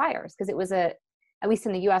putting out fires. Cause it was at least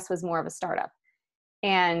in the US was more of a startup.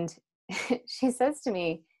 And she says to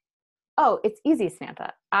me, oh, it's easy,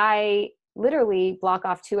 Samantha. I literally block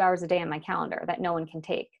off 2 hours a day on my calendar that no one can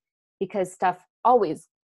take because stuff always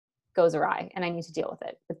goes awry and I need to deal with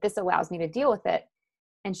it. But this allows me to deal with it.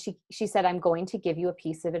 And she said, I'm going to give you a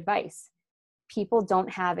piece of advice. People don't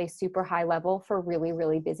have a super high level for really,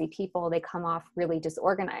 really busy people. They come off really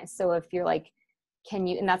disorganized. So if you're like, can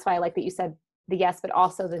you, and that's why I like that you said the yes, but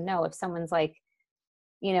also the no. If someone's like,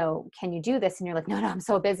 can you do this? And you're like, no, I'm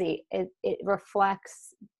so busy. It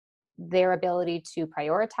reflects their ability to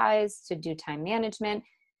prioritize, to do time management,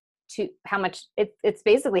 to how much it's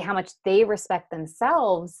basically how much they respect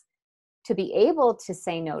themselves to be able to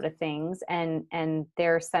say no to things and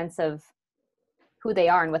their sense of who they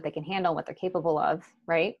are and what they can handle, what they're capable of.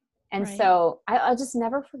 Right. And Right. So I'll just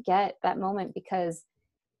never forget that moment because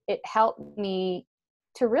it helped me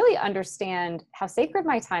to really understand how sacred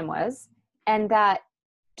my time was. And that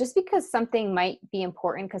just because something might be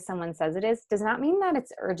important because someone says it is, does not mean that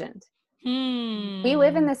it's urgent. We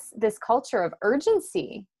live in this culture of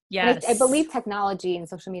urgency. Yes. And I believe technology and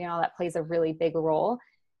social media and all that plays a really big role,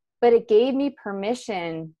 but it gave me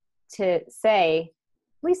permission to say,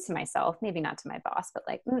 at least to myself, maybe not to my boss, but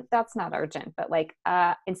like, that's not urgent. But like,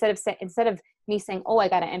 instead of me saying, oh, I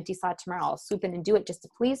got an empty slot tomorrow, I'll swoop in and do it just to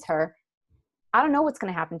please her. I don't know what's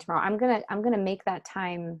going to happen tomorrow. I'm going to make that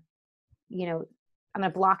time, I'm going to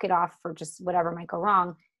block it off for just whatever might go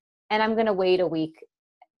wrong. And I'm going to wait a week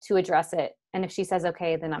to address it. And if she says,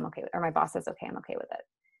 okay, then I'm okay. Or my boss says, okay, I'm okay with it.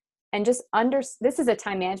 And just this is a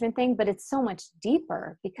time management thing, but it's so much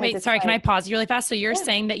deeper because Wait, sorry, like, can I pause you really fast? So you're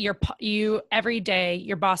saying that you every day,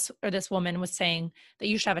 your boss or this woman was saying that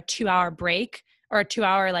you should have a 2-hour break or a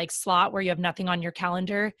 2-hour like slot where you have nothing on your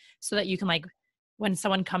calendar so that you can like, when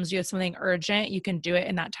someone comes to you with something urgent, you can do it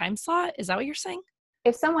in that time slot. Is that what you're saying?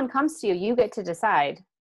 If someone comes to you, you get to decide.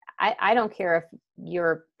 I don't care if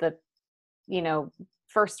you're the,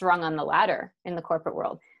 first rung on the ladder in the corporate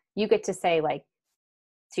world. You get to say, like,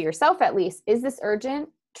 to yourself at least, is this urgent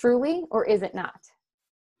truly or is it not?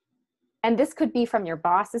 And this could be from your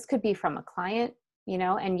boss, this could be from a client,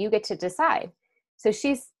 and you get to decide. So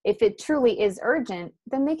if it truly is urgent,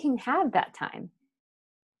 then they can have that time.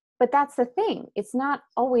 But that's the thing. It's not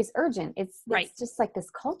always urgent. It's just like this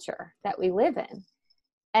culture that we live in.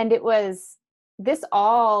 And this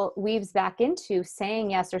all weaves back into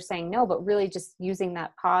saying yes or saying no, but really just using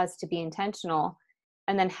that pause to be intentional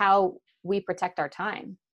and then how we protect our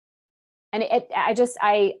time. And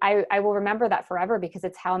I will remember that forever because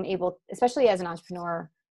it's how I'm able, especially as an entrepreneur,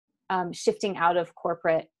 shifting out of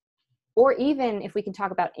corporate, or even if we can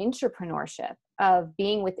talk about intrapreneurship of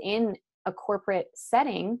being within a corporate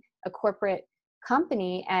setting, a corporate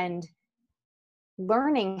company, and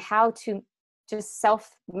learning how to just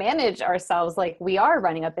self-manage ourselves like we are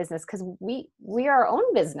running a business because we are our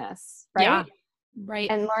own business, right? Yeah, right.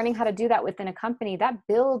 And learning how to do that within a company, that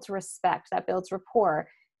builds respect, that builds rapport.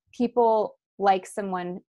 People like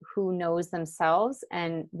someone who knows themselves,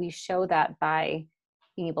 and we show that by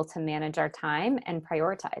being able to manage our time and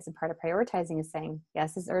prioritize. And part of prioritizing is saying,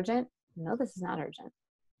 yes, this is urgent. No, this is not urgent.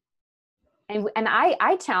 And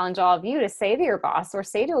I challenge all of you to say to your boss or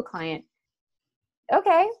say to a client,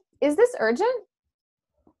 okay, is this urgent?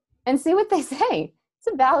 and see what they say. It's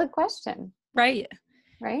a valid question. Right.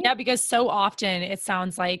 Right. Yeah. Because so often it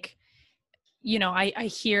sounds like, I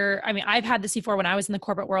hear, I mean, I've had this before when I was in the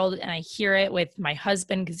corporate world, and I hear it with my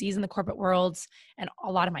husband because he's in the corporate world, and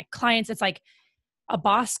a lot of my clients. It's like a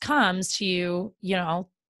boss comes to you,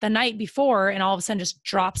 the night before, and all of a sudden just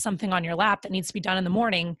drops something on your lap that needs to be done in the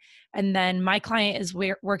morning. And then my client is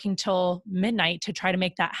working till midnight to try to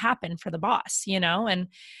make that happen for the boss,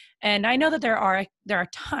 and I know that there are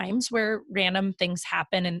times where random things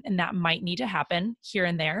happen, and that might need to happen here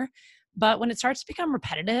and there. But when it starts to become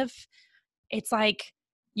repetitive, it's like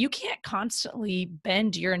you can't constantly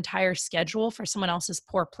bend your entire schedule for someone else's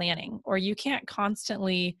poor planning, or you can't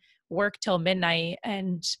constantly work till midnight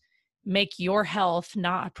and make your health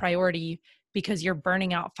not a priority because you're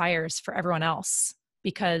burning out fires for everyone else.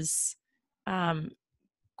 Because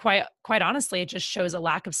quite honestly, it just shows a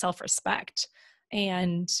lack of self-respect.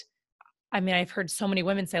 And I mean, I've heard so many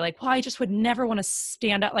women say like, well, I just would never want to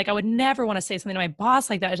stand up. Like, I would never want to say something to my boss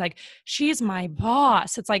like that. It's like, she's my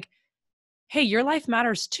boss. It's like, hey, your life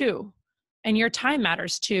matters too, and your time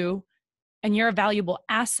matters too, and you're a valuable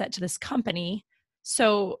asset to this company.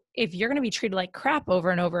 So if you're going to be treated like crap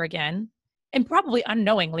over and over again, and probably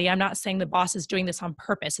unknowingly, I'm not saying the boss is doing this on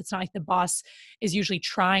purpose. It's not like the boss is usually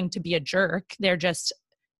trying to be a jerk. They're just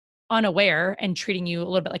unaware and treating you a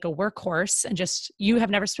little bit like a workhorse, and just, you have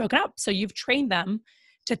never spoken up. So you've trained them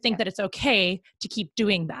to think that it's okay to keep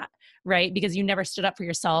doing that, right? Because you never stood up for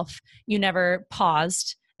yourself. You never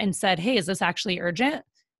paused and said, hey, is this actually urgent?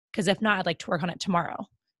 Because if not, I'd like to work on it tomorrow,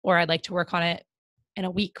 or I'd like to work on it in a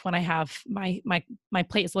week when I have my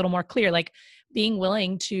plate is a little more clear. Like, being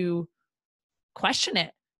willing to question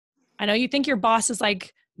it. I know you think your boss is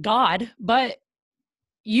like God, but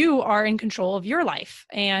you are in control of your life,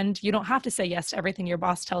 and you don't have to say yes to everything your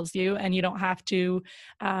boss tells you. And you don't have to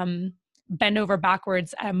bend over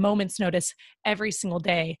backwards at a moment's notice every single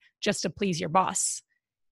day just to please your boss,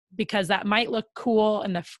 because that might look cool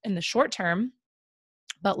in the short term,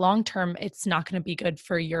 but long term, it's not going to be good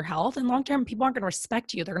for your health. And long term, people aren't going to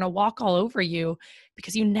respect you. They're going to walk all over you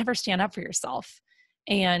because you never stand up for yourself.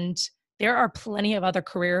 And there are plenty of other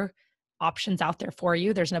career options out there for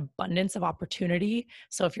you. There's an abundance of opportunity.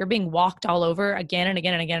 So if you're being walked all over again and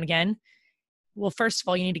again and again and again, well, first of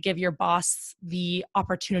all, you need to give your boss the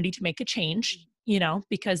opportunity to make a change,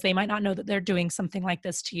 because they might not know that they're doing something like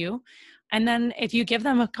this to you. And then if you give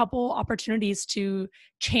them a couple opportunities to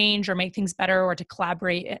change or make things better, or to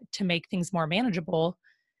collaborate to make things more manageable,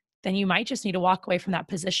 then you might just need to walk away from that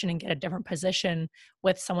position and get a different position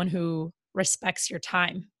with someone who respects your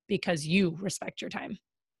time, because you respect your time.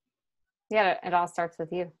 Yeah, it all starts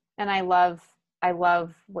with you. And I love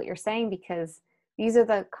what you're saying, because these are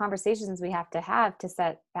the conversations we have to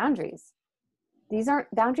set boundaries.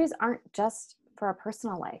 Boundaries aren't just for our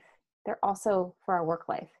personal life. They're also for our work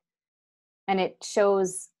life. And it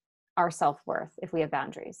shows our self-worth if we have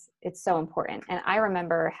boundaries. It's so important. And I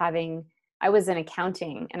remember I was in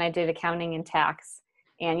accounting, and I did accounting and tax,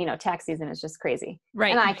 and tax season is just crazy.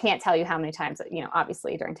 Right. And I can't tell you how many times,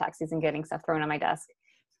 obviously during tax season, getting stuff thrown on my desk.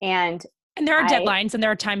 And there are deadlines, and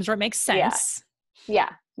there are times where it makes sense. Yeah.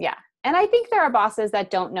 And I think there are bosses that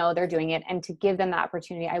don't know they're doing it, and to give them the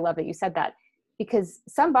opportunity. I love that you said that, because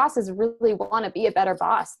some bosses really want to be a better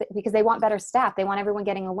boss because they want better staff. They want everyone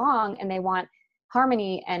getting along, and they want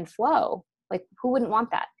harmony and flow. Like, who wouldn't want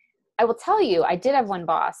that? I will tell you, I did have one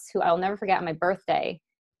boss who I'll never forget. On my birthday,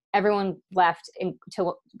 everyone left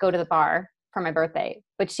to go to the bar for my birthday,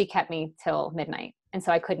 but she kept me till midnight. And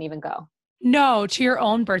so I couldn't even go. No, to your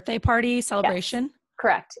own birthday party celebration? Yes,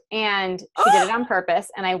 correct. And she did it on purpose.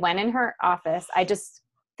 And I went in her office. I just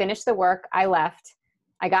finished the work. I left.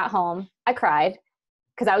 I got home. I cried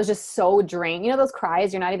because I was just so drained. Those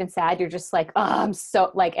cries, you're not even sad. You're just like, oh, I'm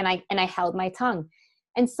so and I held my tongue.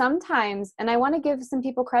 And sometimes, and I want to give some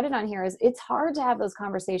people credit on here, is it's hard to have those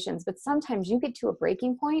conversations, but sometimes you get to a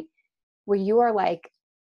breaking point where you are like,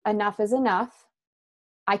 enough is enough.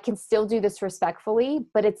 I can still do this respectfully,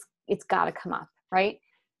 but it's got to come up, right?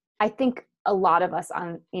 I think a lot of us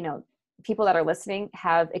people that are listening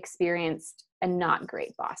have experienced a not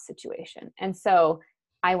great boss situation. And so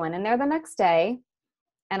I went in there the next day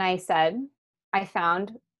and I said, I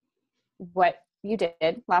found what you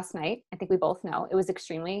did last night. I think we both know it was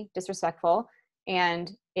extremely disrespectful,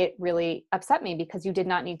 and it really upset me because you did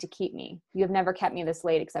not need to keep me. You have never kept me this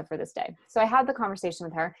late except for this day. So I had the conversation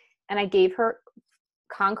with her, and I gave her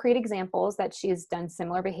concrete examples that she's done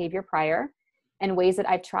similar behavior prior, and ways that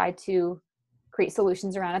I've tried to create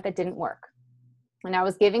solutions around it that didn't work. And I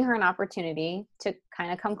was giving her an opportunity to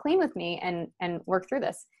kind of come clean with me and work through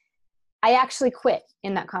this. I actually quit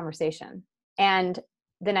in that conversation. And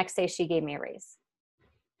the next day she gave me a raise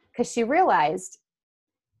because she realized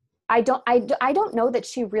I don't know that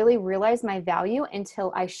she really realized my value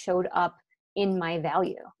until I showed up in my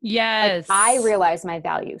value. Yes. Like I realized my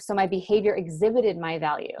value. So my behavior exhibited my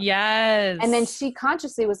value. Yes. And then she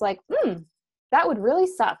consciously was like, that would really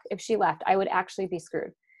suck if she left. I would actually be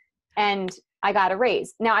screwed. And I got a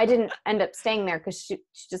raise. Now I didn't end up staying there because she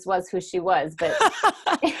just was who she was, but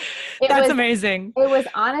that's amazing. It was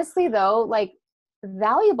honestly though, like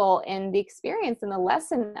valuable in the experience and the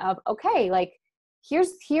lesson of, okay, like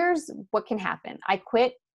here's what can happen. I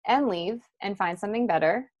quit and leave and find something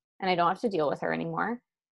better and I don't have to deal with her anymore.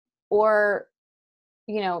 Or,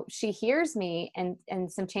 you know, she hears me and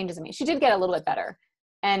some changes in me. She did get a little bit better.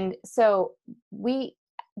 And so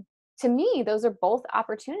to me, those are both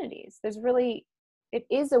opportunities. It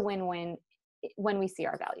is a win-win when we see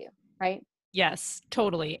our value, right? Yes,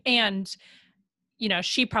 totally. And, you know,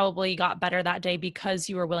 she probably got better that day because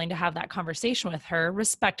you were willing to have that conversation with her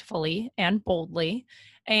respectfully and boldly.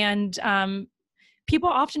 And people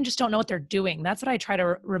often just don't know what they're doing. That's what I try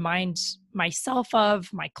to remind myself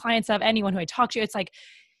of, my clients of, anyone who I talk to. It's like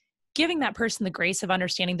giving that person the grace of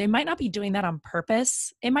understanding they might not be doing that on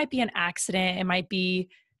purpose. It might be an accident. It might be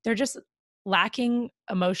they're just lacking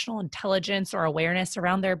emotional intelligence or awareness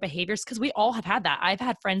around their behaviors, because we all have had that. I've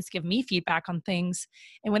had friends give me feedback on things,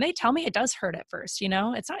 and when they tell me, it does hurt at first. You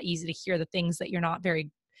know, it's not easy to hear the things that you're not doing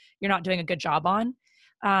a good job on,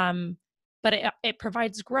 but it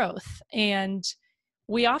provides growth. And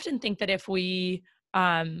we often think that if we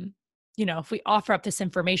if we offer up this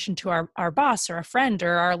information to our boss or a friend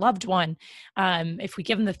or our loved one, if we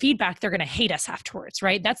give them the feedback, they're going to hate us afterwards,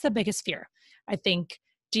 right? That's the biggest fear. I think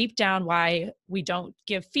deep down why we don't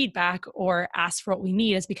give feedback or ask for what we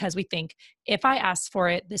need is because we think if I ask for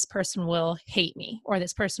it, this person will hate me, or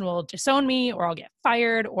this person will disown me, or I'll get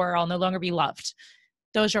fired, or I'll no longer be loved.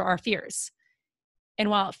 Those are our fears. And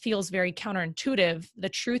while it feels very counterintuitive, the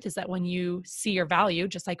truth is that when you see your value,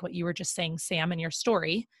 just like what you were just saying, Sam, in your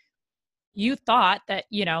story, you thought that,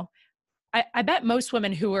 I bet most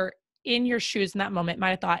women who were in your shoes in that moment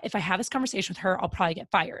might have thought, if I have this conversation with her, I'll probably get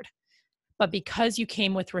fired. But because you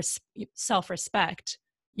came with self-respect,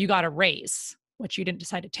 you got a raise, which you didn't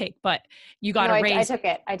decide to take, but you got a raise. I took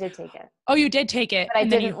it. I did take it. Oh, you did take it. But I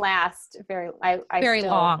didn't last very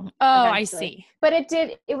long. Oh, eventually. I see. But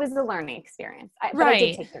it was a learning experience. But I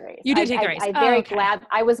did take the raise. You did take the raise. I'm very glad.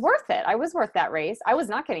 I was worth it. I was worth that raise. I was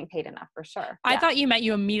not getting paid enough for sure. I thought you meant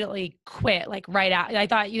you immediately quit, like right out. I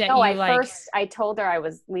thought first I told her I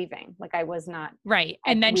was leaving. Like I was not. Right.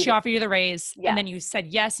 And then she offered you the raise, and then you said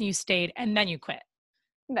yes and you stayed, and then you quit.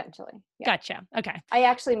 Eventually. Yeah. Gotcha. Okay. I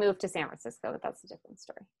actually moved to San Francisco, but that's a different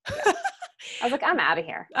story. Yeah. I was like, I'm out of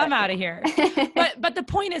here. I'm out of here. But the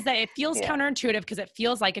point is that it feels counterintuitive, because it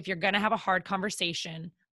feels like if you're going to have a hard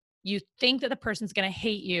conversation, you think that the person's going to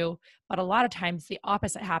hate you, but a lot of times the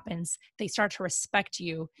opposite happens. They start to respect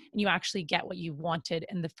you, and you actually get what you wanted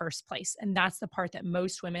in the first place. And that's the part that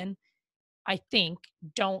most women, I think,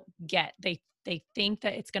 don't get. They think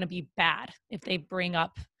that it's going to be bad if they bring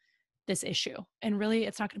up this issue, and really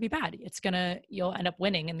it's not going to be bad. You'll end up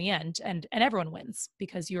winning in the end, and everyone wins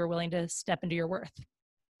because you were willing to step into your worth.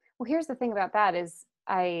 Well, here's the thing about that is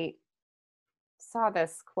I saw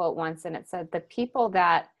this quote once, and it said, the people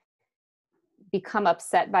that become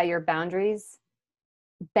upset by your boundaries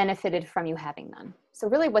benefited from you having none. So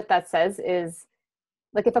really what that says is,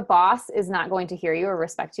 like, if a boss is not going to hear you or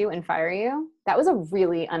respect you and fire you, that was a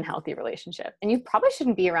really unhealthy relationship. And you probably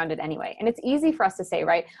shouldn't be around it anyway. And it's easy for us to say,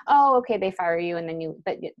 right? Oh, okay, they fire you, and then you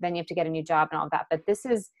have to get a new job and all that. But this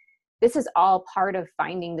is all part of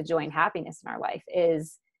finding the joy and happiness in our life,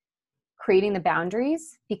 is creating the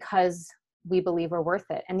boundaries because we believe we're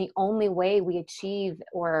worth it. And the only way we achieve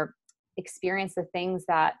or experience the things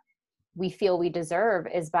that we feel we deserve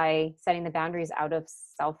is by setting the boundaries out of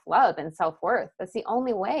self-love and self-worth. That's the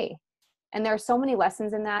only way. And there are so many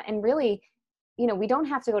lessons in that. And really, we don't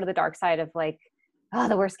have to go to the dark side of like, oh,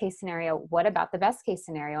 the worst case scenario. What about the best case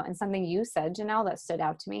scenario? And something you said, Janelle, that stood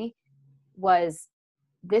out to me was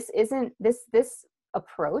this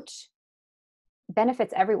approach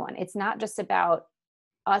benefits everyone. It's not just about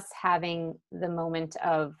us having the moment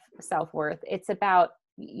of self-worth. It's about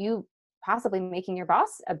you possibly making your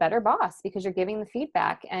boss a better boss, because you're giving the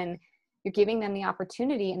feedback and you're giving them the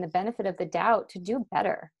opportunity and the benefit of the doubt to do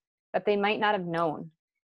better that they might not have known.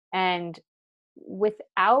 And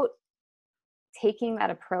without taking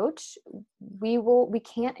that approach, we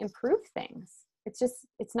can't improve things.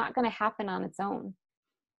 It's not going to happen on its own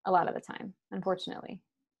a lot of the time, unfortunately.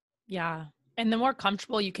 Yeah. And the more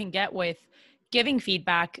comfortable you can get with giving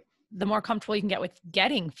feedback, the more comfortable you can get with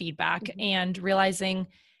getting feedback Mm-hmm. and realizing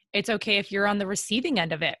it's okay if you're on the receiving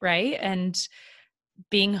end of it, right? And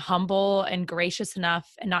being humble and gracious enough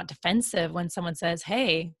and not defensive when someone says,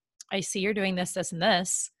 hey, I see you're doing this, this, and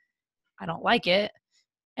this. I don't like it.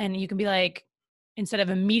 And you can be like, instead of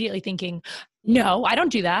immediately thinking, no, I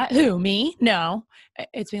don't do that. Who, me? No.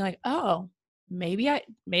 It's being like, oh, maybe I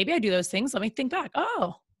do those things. Let me think back.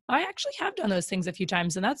 Oh, I actually have done those things a few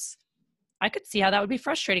times. And I could see how that would be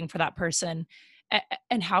frustrating for that person.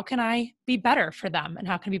 And how can I be better for them? And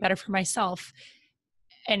how can I be better for myself?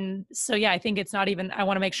 And so, yeah, I think it's not even, I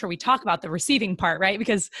want to make sure we talk about the receiving part, right?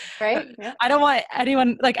 Because Right? Yeah. I don't want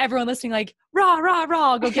anyone, like everyone listening, like, rah, rah,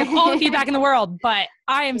 rah, go give all the feedback in the world. But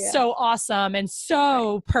I am Yeah. so awesome and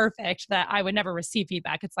so Right. perfect that I would never receive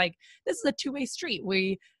feedback. It's like, this is a two-way street.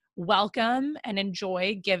 We welcome and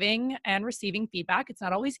enjoy giving and receiving feedback. It's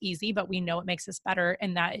not always easy, but we know it makes us better.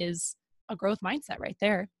 And that is a growth mindset right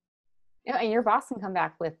there. Yeah, and your boss can come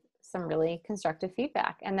back with some really constructive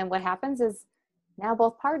feedback. And then what happens is now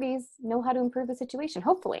both parties know how to improve the situation.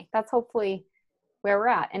 Hopefully, that's hopefully where we're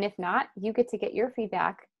at. And if not, you get to get your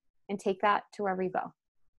feedback and take that to wherever you go.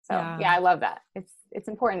 So yeah, I love that. It's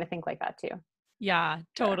important to think like that too. Yeah,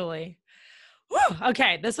 totally. Whew,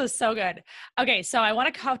 okay, this was so good. Okay, so I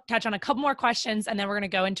want to touch on a couple more questions and then we're going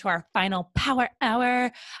to go into our final power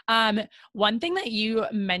hour. One thing that you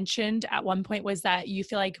mentioned at one point was that you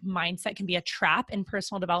feel like mindset can be a trap in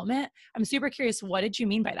personal development. I'm super curious, what did you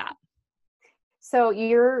mean by that? So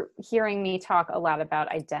you're hearing me talk a lot about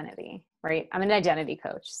identity, right? I'm an identity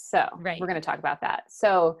coach. So Right. we're going to talk about that.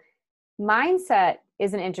 So mindset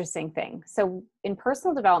is an interesting thing. So in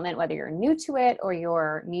personal development, whether you're new to it or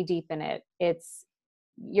you're knee deep in it,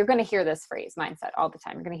 you're going to hear this phrase mindset all the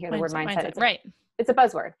time. You're going to hear the word mindset. Right. It's a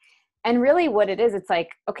buzzword. And really what it is, it's like,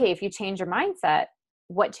 okay, if you change your mindset,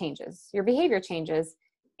 what changes? Your behavior changes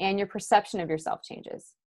and your perception of yourself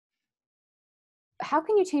changes. How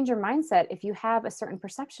can you change your mindset if you have a certain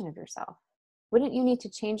perception of yourself? Wouldn't you need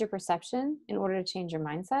to change your perception in order to change your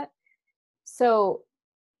mindset? So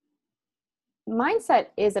mindset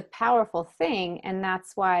is a powerful thing, and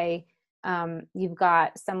that's why you've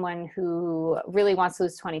got someone who really wants to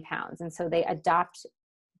lose 20 pounds, and so they adopt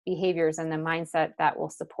behaviors and the mindset that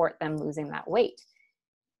will support them losing that weight.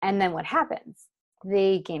 And then what happens?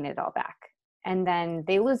 They gain it all back, and then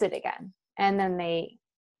they lose it again, and then they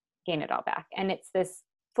gain it all back. And it's this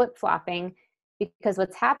flip-flopping, because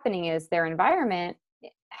what's happening is their environment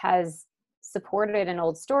has supported an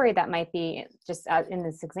old story that might be, just in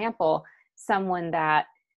this example, someone that,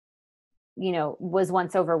 you know, was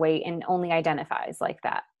once overweight and only identifies like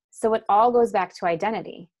that. So it all goes back to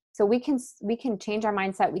identity. So we can change our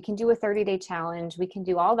mindset. We can do a 30-day challenge. We can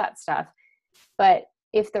do all that stuff. But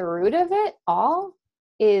if the root of it all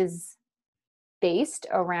is based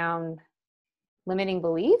around limiting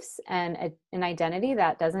beliefs and an identity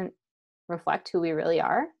that doesn't reflect who we really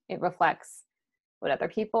are, it reflects what other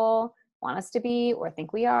people want us to be or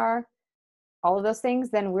think we are, all of those things,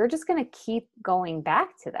 then we're just going to keep going back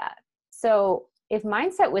to that. So if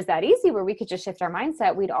mindset was that easy where we could just shift our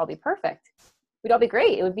mindset, we'd all be perfect. We'd all be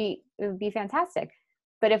great. It would be fantastic.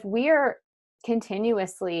 But if we're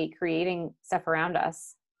continuously creating stuff around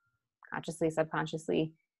us, consciously,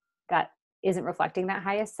 subconsciously, that isn't reflecting that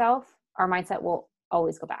highest self, our mindset will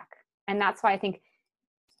always go back. And that's why I think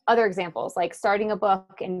other examples, like starting a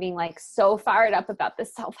book and being like so fired up about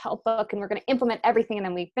this self-help book, and we're going to implement everything, and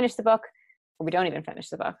then we finish the book, or we don't even finish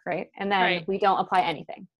the book, right? And then we don't apply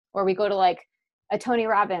anything. Or we go to like a Tony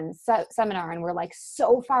Robbins seminar, and we're like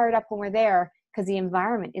so fired up when we're there because the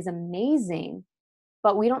environment is amazing,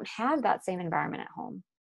 but we don't have that same environment at home.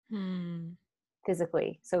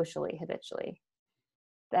 Physically, socially, habitually.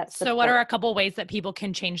 So what are a couple ways that people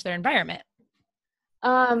can change their environment?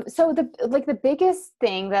 So the biggest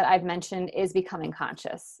thing that I've mentioned is becoming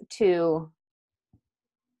conscious to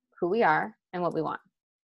who we are and what we want.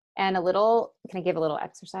 And can I give a little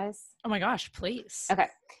exercise? Oh my gosh, please. Okay.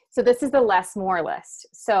 So this is the less more list.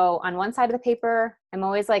 So on one side of the paper, I'm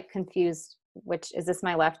always like confused, is this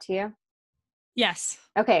my left to you? Yes.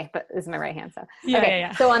 Okay. But this is my right hand. So,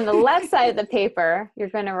 yeah. So on the left side of the paper, you're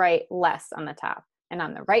going to write less on the top. And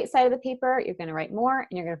on the right side of the paper, you're going to write more, and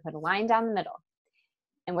you're going to put a line down the middle.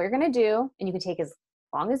 And what you're going to do, and you can take as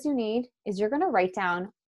long as you need, is you're going to write down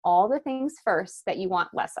all the things first that you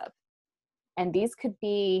want less of. And these could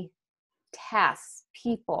be tasks,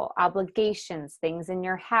 people, obligations, things in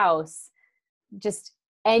your house, just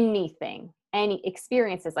anything, any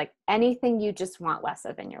experiences, like anything you just want less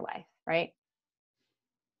of in your life, right?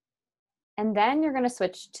 And then you're going to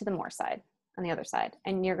switch to the more side on the other side.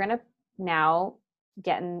 And you're going to now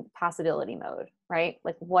get in possibility mode, right?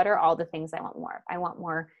 Like, what are all the things I want more of? I want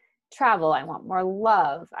more travel. I want more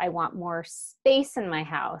love. I want more space in my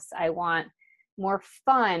house. I want more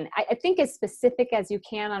fun. I think as specific as you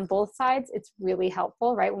can on both sides, it's really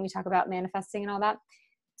helpful, right? When we talk about manifesting and all that.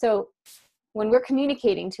 So when we're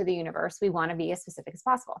communicating to the universe, we want to be as specific as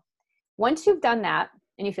possible. Once you've done that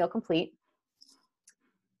and you feel complete,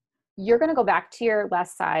 you're going to go back to your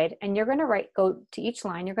left side and you're going to go to each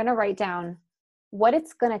line. You're going to write down what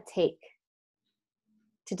it's going to take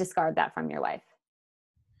to discard that from your life.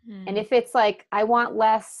 And if it's like, I want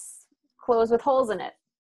less clothes with holes in it,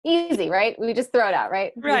 easy, right? We just throw it out,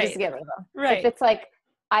 right? Right. We just get rid of them. Right. If it's like,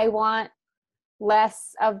 I want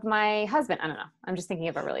less of my husband, I don't know. I'm just thinking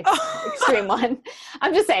of a really extreme one.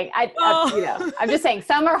 I'm just saying, I'm just saying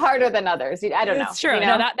some are harder than others. I don't know. It's true.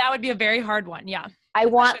 No, that would be a very hard one. Yeah. I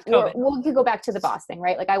want, we'll go back to the boss thing,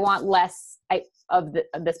 right? Like, I want less of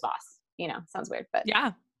this boss, sounds weird, but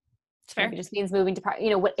yeah, it's fair. It just means moving to,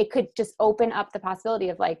 what it could just open up the possibility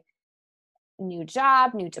of like new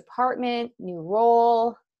job, new department, new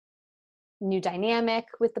role, new dynamic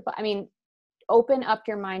with open up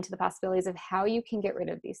your mind to the possibilities of how you can get rid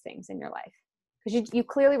of these things in your life. Because you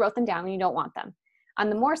clearly wrote them down and you don't want them. On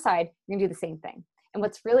the more side, you're gonna do the same thing. And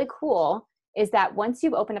what's really cool is that once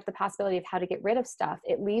you've opened up the possibility of how to get rid of stuff,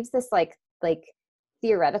 it leaves this like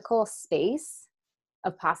theoretical space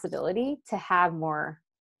of possibility to have more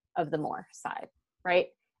of the more side, right?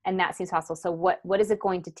 And that seems possible. So what is it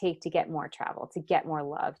going to take to get more travel, to get more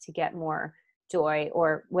love, to get more joy,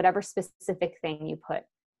 or whatever specific thing you put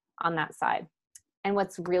on that side? And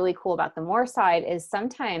what's really cool about the more side is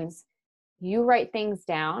sometimes you write things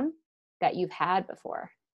down that you've had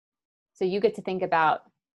before. So you get to think about,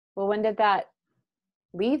 well, when did that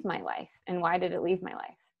leave my life? And why did it leave my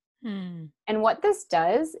life? And what this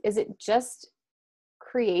does is it just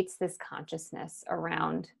creates this consciousness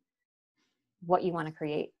around what you want to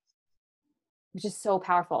create, which is so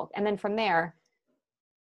powerful. And then from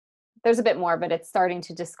there's a bit more, but it's starting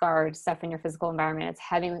to discard stuff in your physical environment. It's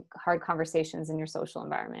having hard conversations in your social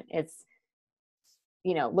environment. It's,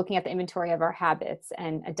 looking at the inventory of our habits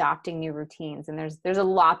and adopting new routines. And there's a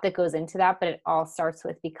lot that goes into that, but it all starts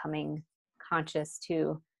with becoming conscious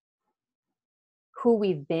to who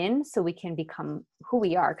we've been so we can become who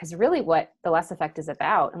we are. Because really what the Less Effect is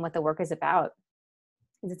about and what the work is about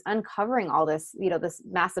is it's uncovering all this, this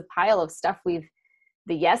massive pile of stuff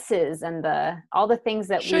the yeses and all the things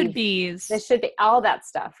that should be all that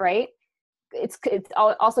stuff, right? It's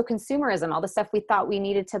also consumerism, all the stuff we thought we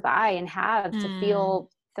needed to buy and have to fill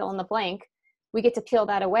in the blank. We get to peel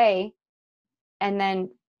that away and then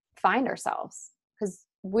find ourselves, because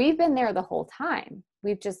we've been there the whole time.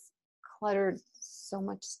 We've just cluttered so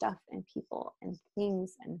much stuff and people and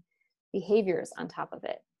things and behaviors on top of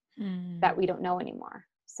it that we don't know anymore.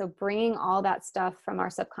 So bringing all that stuff from our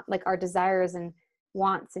like our desires and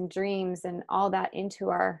wants and dreams and all that into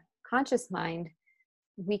our conscious mind,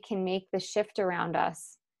 we can make the shift around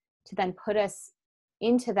us to then put us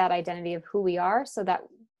into that identity of who we are, so that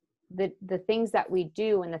the things that we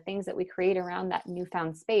do and the things that we create around that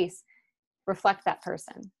newfound space reflect that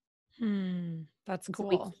person. That's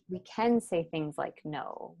cool. So we can say things like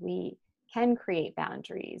no, we can create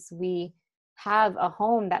boundaries. We have a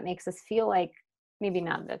home that makes us feel like, maybe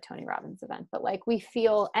not at a Tony Robbins event, but like we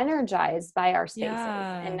feel energized by our spaces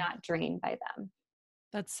and not drained by them.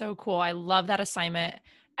 That's so cool. I love that assignment.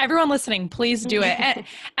 Everyone listening, please do it. And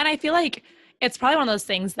I feel like it's probably one of those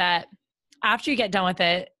things that after you get done with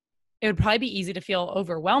it, it would probably be easy to feel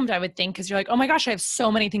overwhelmed, I would think, because you're like, oh my gosh, I have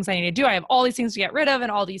so many things I need to do. I have all these things to get rid of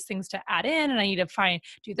and all these things to add in, and I need to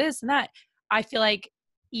do this and that. I feel like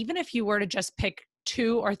even if you were to just pick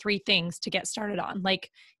 2 or 3 things to get started on,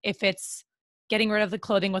 like if it's getting rid of the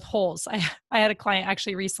clothing with holes. I had a client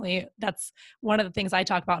actually recently, that's one of the things I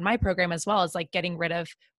talk about in my program as well, is like getting rid of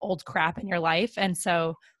old crap in your life. And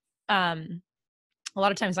so a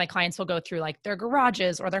lot of times my clients will go through like their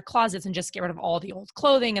garages or their closets and just get rid of all the old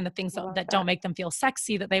clothing and the things that don't make them feel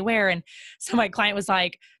sexy that they wear. And so my client was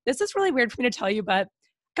like, this is really weird for me to tell you, but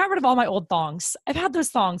got rid of all my old thongs. I've had those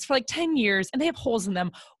thongs for like 10 years and they have holes in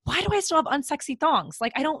them. Why do I still have unsexy thongs?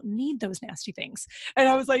 Like, I don't need those nasty things. And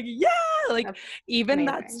I was like, yeah, like that's even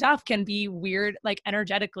amazing. That stuff can be weird. Like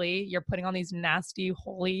energetically, you're putting on these nasty,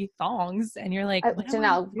 holy thongs and you're like,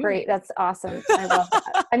 Janelle, great. That's awesome. I love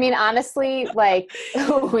that. I mean, honestly, like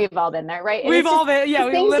we've all been there, right? And we've all been, yeah,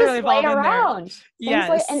 we literally have all been around. There.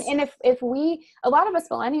 Yes. And if a lot of us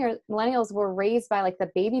millennials were raised by like the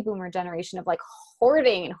baby boomer generation of like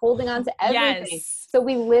hoarding and holding on to everything. Yes. So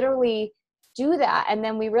we literally do that. And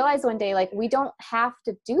then we realize one day, like, we don't have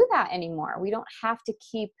to do that anymore. We don't have to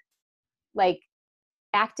keep like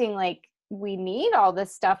acting like we need all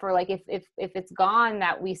this stuff, or like if it's gone,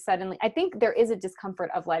 that we suddenly, I think there is a discomfort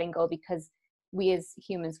of letting go because we as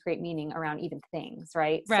humans create meaning around even things,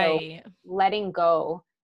 right? Right. So letting go,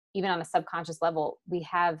 even on a subconscious level, we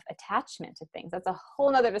have attachment to things. That's a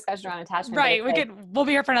whole nother discussion around attachment. Right. We'll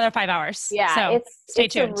be here for another 5 hours. Yeah. So stay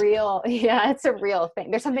tuned. It's a real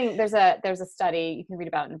thing. There's a study you can read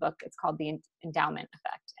about in the book. It's called the endowment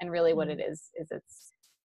effect. And really what it is it's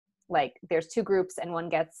like, there's two groups and one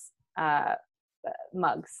gets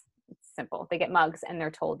mugs. It's simple. They get mugs and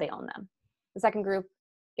they're told they own them. The second group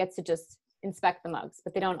gets to just inspect the mugs,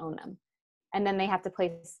 but they don't own them. And then they have to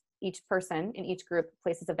place, each person in each group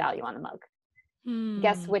places a value on the mug.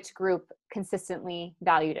 Guess which group consistently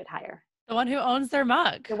valued it higher? The one who owns their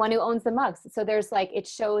mug. The one who owns the mugs. So there's like, it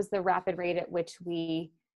shows the rapid rate at which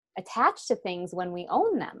we attach to things when we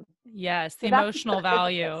own them. Yes. The emotional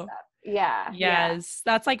value. Yeah. Yes.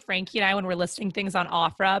 That's like Frankie and I, when we're listing things on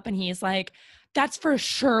OfferUp, and he's like, that's for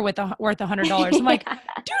sure worth $100. I'm like,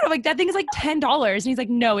 dude, that thing is like $10. And he's like,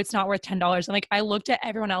 no, it's not worth $10. I'm like, I looked at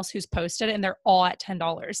everyone else who's posted it and they're all at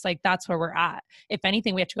 $10. Like, that's where we're at. If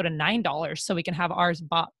anything, we have to go to $9 so we can have ours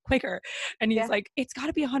bought quicker. And he's like, it's got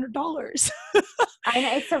to be $100. I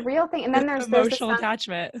know, it's a real thing. And then there's emotional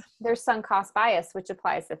attachment. There's sunk cost bias, which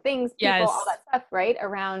applies to things, people, all that stuff, right?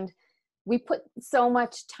 Around, we put so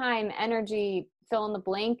much time, energy, fill in the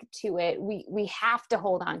blank to it. We have to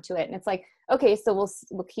hold on to it. And it's like, okay, so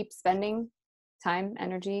we'll keep spending time,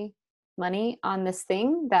 energy, money on this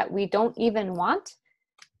thing that we don't even want.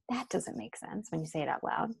 That doesn't make sense when you say it out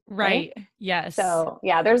loud. Right. Yes. So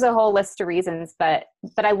yeah, there's a whole list of reasons, but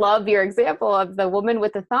I love your example of the woman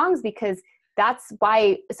with the thongs, because that's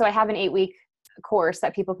why, so I have an 8-week course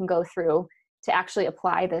that people can go through to actually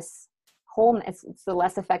apply this whole, it's the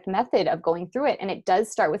less effect method of going through it. And it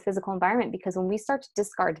does start with physical environment, because when we start to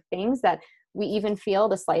discard things that we even feel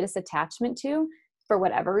the slightest attachment to, for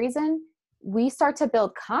whatever reason, we start to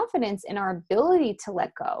build confidence in our ability to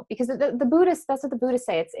let go. Because the Buddhists, that's what the Buddhists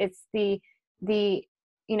say. It's the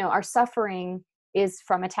our suffering is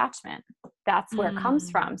from attachment. That's where it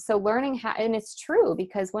comes from. So learning how, and it's true,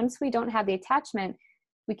 because once we don't have the attachment,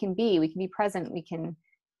 we can be present, we can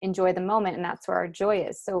enjoy the moment, and that's where our joy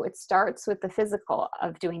is. So it starts with the physical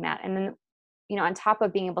of doing that. And then, on top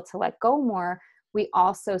of being able to let go more, we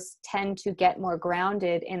also tend to get more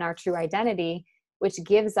grounded in our true identity, which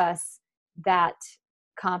gives us that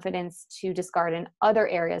confidence to discard in other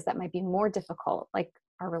areas that might be more difficult, like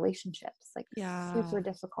our relationships, like super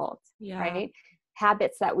difficult, right?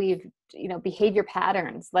 Habits that we've, behavior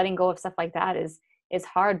patterns, letting go of stuff like that is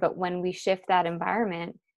hard. But when we shift that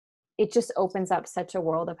environment, it just opens up such a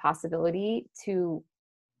world of possibility to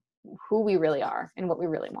who we really are and what we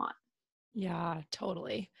really want. Yeah,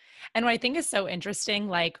 totally. And what I think is so interesting,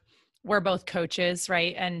 like, we're both coaches,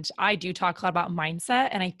 right? And I do talk a lot about mindset.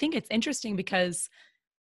 And I think it's interesting because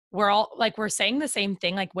we're saying the same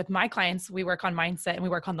thing. Like with my clients, we work on mindset and we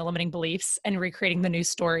work on the limiting beliefs and recreating the new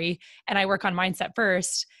story. And I work on mindset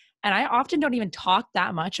first. And I often don't even talk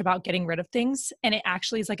that much about getting rid of things. And it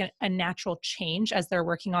actually is like a natural change as they're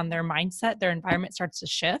working on their mindset. Their environment starts to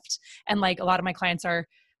shift. And like a lot of my clients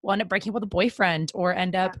will end up breaking up with a boyfriend or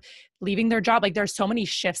end up leaving their job. Like there's so many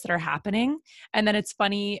shifts that are happening. And then it's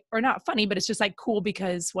funny, or not funny, but it's just like cool,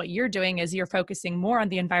 because what you're doing is you're focusing more on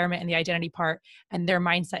the environment and the identity part, and their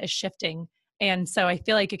mindset is shifting. And so I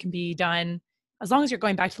feel like it can be done as long as you're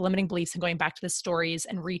going back to the limiting beliefs and going back to the stories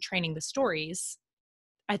and retraining the stories.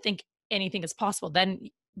 I think anything is possible. Then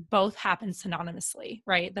both happen synonymously,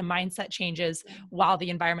 right? The mindset changes while the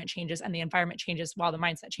environment changes, and the environment changes while the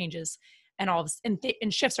mindset changes. And all of this,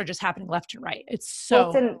 and shifts are just happening left and right. It's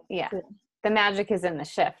so the magic is in the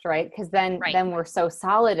shift, right? Because then we're so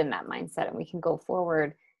solid in that mindset, and we can go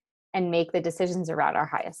forward and make the decisions around our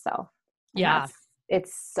highest self. And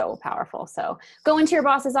it's so powerful. So go into your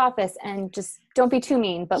boss's office and just don't be too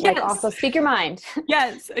mean, but like also speak your mind.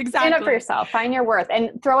 Yes, exactly. Stand up for yourself, find your worth,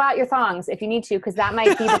 and throw out your thongs if you need to, because that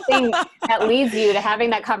might be the thing that leads you to having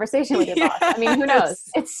that conversation with your boss. I mean, who knows?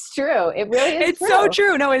 It's true. It really is. It's true. So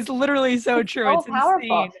true. No, it's literally so true. It's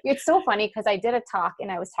powerful. Insane. It's so funny, because I did a talk and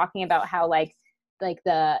I was talking about how like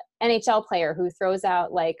the NHL player who throws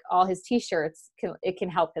out like all his t-shirts, it can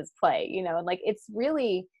help his play, and like, it's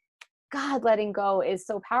really, God, letting go is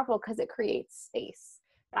so powerful because it creates space.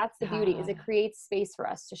 That's the beauty, is it creates space for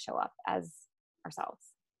us to show up as ourselves.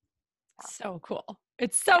 So cool.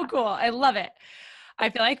 It's so cool. I love it. I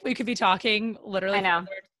feel like we could be talking literally for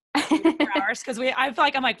hours, because I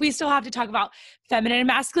feel like we still have to talk about feminine and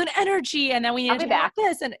masculine energy, and then we need to talk about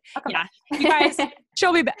this. And you guys,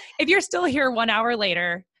 she'll be back. If you're still here 1 hour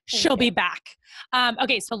later, She'll be back.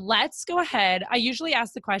 Okay, so let's go ahead. I usually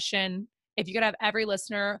ask the question, if you could have every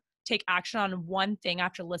listener take action on one thing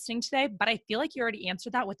after listening today, but I feel like you already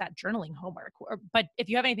answered that with that journaling homework. But if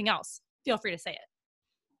you have anything else, feel free to say it.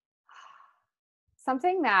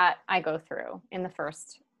 Something that I go through in the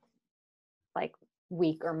first like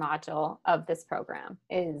week or module of this program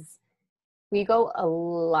is we go a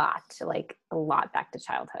lot back to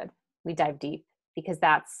childhood. We dive deep because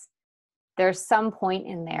there's some point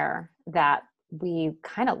in there that we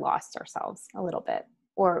kind of lost ourselves a little bit,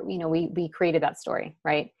 or, we created that story,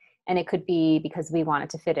 right? And it could be because we wanted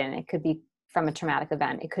to fit in. It could be from a traumatic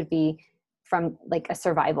event. It could be from like a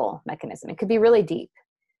survival mechanism. It could be really deep.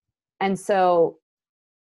 And so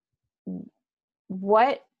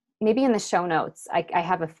maybe in the show notes, I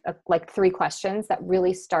have like 3 questions that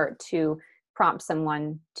really start to prompt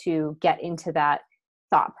someone to get into that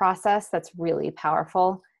thought process. That's really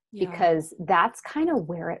powerful. Yeah. Because that's kind of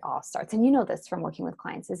where it all starts. And you know this from working with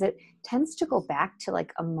clients, is it tends to go back to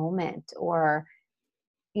like a moment or,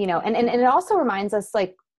 and it also reminds us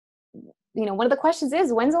like, one of the questions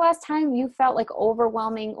is, when's the last time you felt like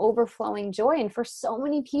overwhelming, overflowing joy? And for so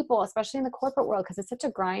many people, especially in the corporate world, because it's such a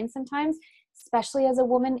grind sometimes, especially as a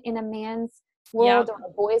woman in a man's world or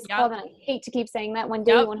a boys club. And I hate to keep saying that. One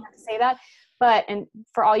day you won't have to say that. But, and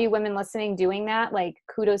for all you women listening doing that, like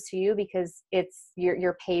kudos to you, because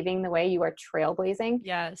you're paving the way, you are trailblazing.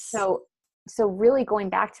 Yes. So really going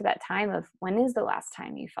back to that time of when is the last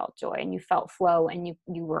time you felt joy and you felt flow and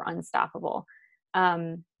you were unstoppable.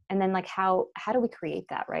 And then like, how do we create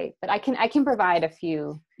that? Right. But I can provide a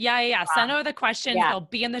few. Yeah. Send over the questions. Yeah. They'll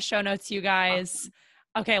be in the show notes, you guys. Awesome.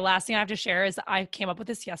 Okay. Last thing I have to share is I came up with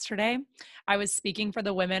this yesterday. I was speaking for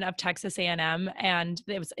the women of Texas A&M, and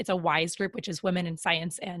it's a WISE group, which is women in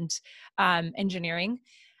science and engineering.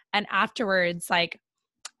 And afterwards, like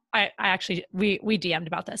I actually, we DM'd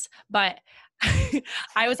about this, but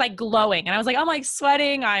I was like glowing and I was like, I'm like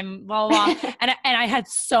sweating. I'm blah, blah, blah. and I had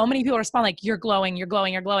so many people respond like, you're glowing, you're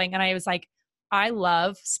glowing, you're glowing. And I was like, I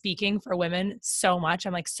love speaking for women so much.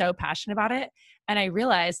 I'm like so passionate about it. And I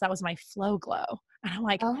realized that was my flow glow. And I'm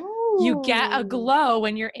like, you get a glow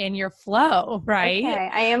when you're in your flow, right? Okay.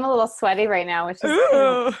 I am a little sweaty right now, which is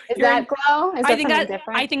that glow? Is that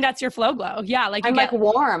different? I think that's your flow glow. Yeah. Like I'm like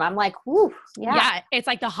warm. I'm like, whoo. Yeah. Yeah. It's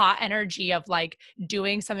like the hot energy of like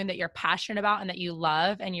doing something that you're passionate about and that you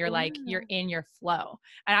love. And you're like, you're in your flow.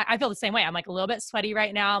 And I feel the same way. I'm like a little bit sweaty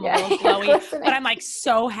right now. I'm a little glowy, but I'm like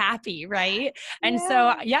so happy. Right. And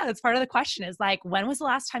so, that's part of the question is like, when was the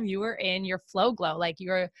last time you were in your flow glow? Like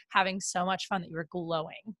you were having so much fun that you were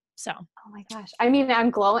glowing. So, oh my gosh. I mean,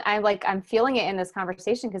 I'm glowing. I'm feeling it in this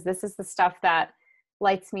conversation because this is the stuff that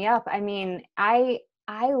lights me up. I mean, I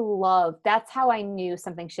love, that's how I knew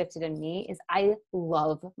something shifted in me, is I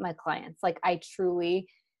love my clients. Like I truly,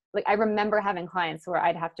 like I remember having clients where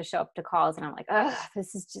I'd have to show up to calls and I'm like,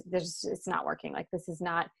 it's not working. Like this is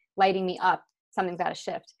not lighting me up. Something's got to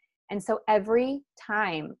shift. And so every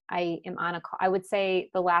time I am on a call, I would say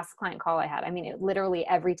the last client call I had, I mean, literally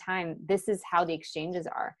every time, this is how the exchanges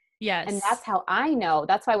are. Yes. And that's how I know.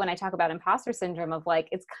 That's why when I talk about imposter syndrome of like,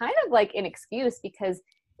 it's kind of like an excuse because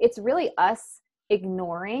it's really us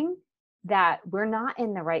ignoring that we're not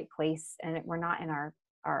in the right place and we're not in our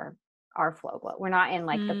flow glow. We're not in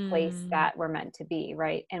like the place that we're meant to be.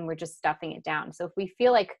 Right. And we're just stuffing it down. So if we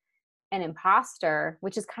feel like an imposter,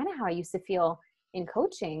 which is kind of how I used to feel in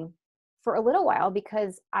coaching for a little while,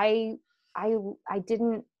 because I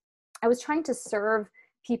was trying to serve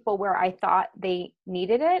people where I thought they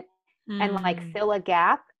needed it and like fill a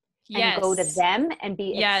gap and go to them and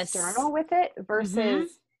be external with it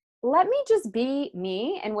versus let me just be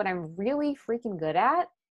me and what I'm really freaking good at.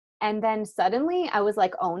 And then suddenly I was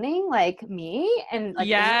like owning like me and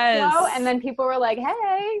like, and then people were like,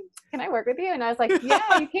 hey, can I work with you? And I was like,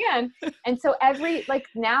 yeah, you can. And so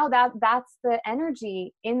now that's the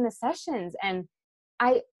energy in the sessions. And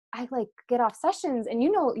I like get off sessions and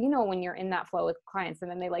you know, when you're in that flow with clients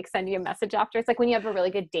and then they like send you a message after, it's like when you have a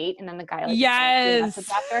really good date and then the guy like sends you a message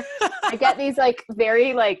after. I get these like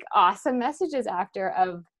very like awesome messages after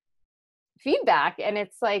of feedback. And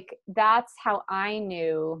it's like, that's how I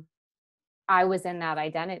knew I was in that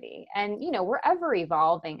identity. And, we're ever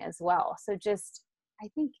evolving as well. So just, I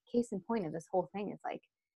think case in point of this whole thing is like,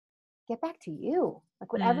 get back to you,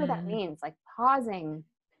 like whatever that means, like pausing,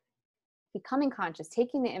 becoming conscious,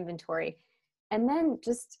 taking the inventory, and then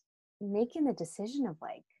just making the decision of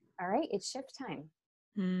like, all right, it's shift time.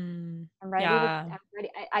 I'm ready. I'm ready.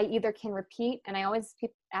 I either can repeat, and I always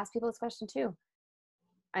ask people this question too.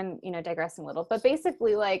 I'm, digressing a little, but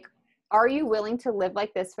basically like, are you willing to live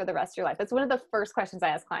like this for the rest of your life? That's one of the first questions I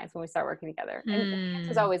ask clients when we start working together. And the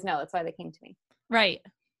answer is always no. That's why they came to me. Right.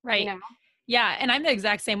 Right. You know? Yeah. And I'm the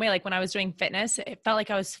exact same way. Like when I was doing fitness, it felt like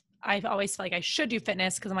I've always felt like I should do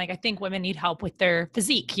fitness because I'm like, I think women need help with their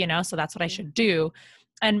physique, you know, so that's what I should do.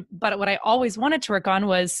 But what I always wanted to work on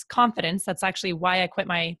was confidence. That's actually why I quit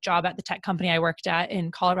my job at the tech company I worked at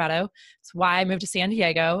in Colorado. It's why I moved to San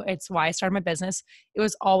Diego. It's why I started my business. It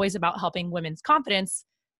was always about helping women's confidence.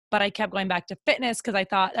 But I kept going back to fitness because I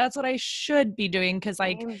thought that's what I should be doing because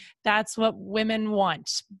like that's what women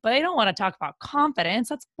want. But they don't want to talk about confidence.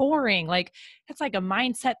 That's boring. Like it's like a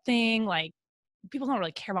mindset thing. Like people don't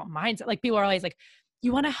really care about mindset. Like people are always like,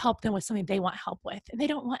 you want to help them with something they want help with. And they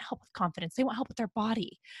don't want help with confidence. They want help with their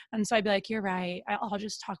body. And so I'd be like, you're right. I'll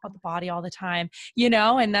just talk about the body all the time, you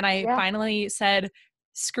know? And then I finally said,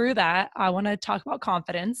 screw that. I want to talk about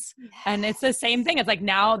confidence. Yes. And it's the same thing. It's like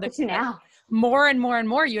now more and more and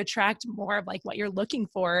more you attract more of like what you're looking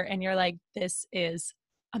for. And you're like, this is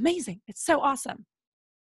amazing. It's so awesome.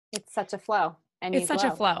 It's such a flow. And it's such a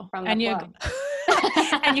flow. And you, flow.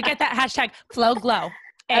 and you get that hashtag flow glow.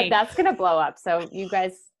 Hey. That's going to blow up. So you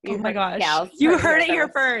guys, oh my gosh, gals, you heard it here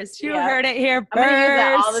first. You heard it here first. I'm going to use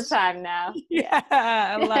that all the time now. Yeah,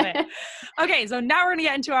 I love it. Okay. So now we're going to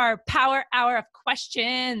get into our power hour of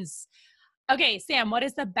questions. Okay. Sam, what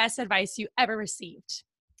is the best advice you ever received?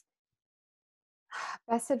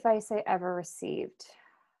 Best advice I ever received.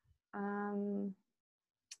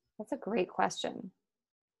 That's a great question.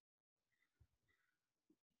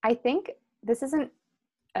 I think this isn't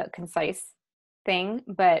a concise thing,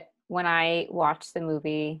 but when I watched the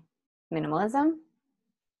movie Minimalism,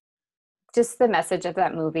 just the message of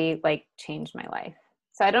that movie like changed my life.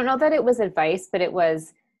 So I don't know that it was advice, but it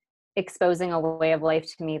was exposing a way of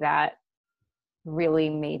life to me that really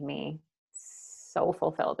made me so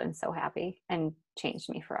fulfilled and so happy and changed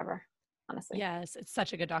me forever, honestly. Yes, it's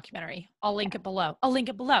such a good documentary. I'll link it below.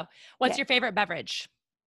 What's your favorite beverage?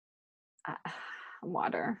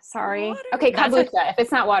 Water. Sorry. Water. Okay, kombucha. If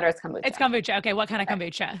it's not water, it's kombucha. It's kombucha. Okay, what kind of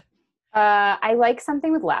kombucha? I like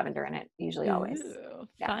something with lavender in it, usually always.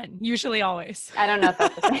 Fun. Usually always. I don't know if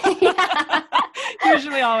that's the same.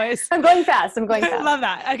 Usually always. I'm going fast. I love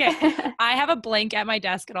that. Okay. I have a blank at my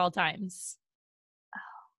desk at all times.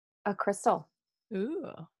 A crystal.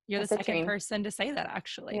 Ooh. You're the second person to say that,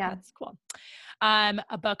 actually. Yeah. That's cool.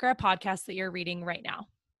 A book or a podcast that you're reading right now?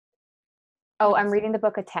 Oh, I'm reading the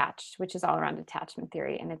book Attached, which is all around attachment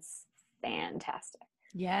theory, and it's fantastic.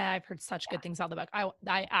 Yeah, I've heard such good things about the book.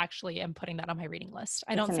 I actually am putting that on my reading list.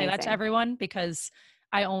 I don't amazing. Say that to everyone because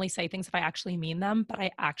I only say things if I actually mean them, but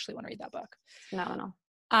I actually want to read that book. Phenomenal.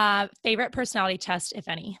 Favorite personality test, if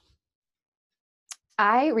any?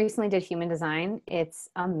 I recently did human design. It's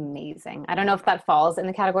amazing. I don't know if that falls in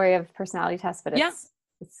the category of personality test, but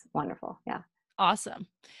it's wonderful. Yeah. Awesome.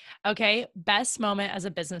 Okay. Best moment as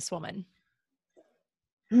a businesswoman.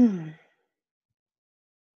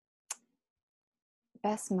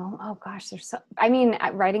 Best moment. Oh gosh,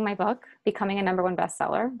 writing my book, becoming a #1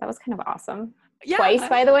 bestseller. That was kind of awesome. Yeah. Twice,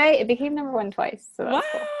 by the way. It became #1 twice. So that was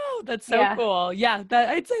cool. That's so cool. Yeah,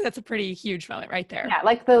 I'd say that's a pretty huge moment right there. Yeah,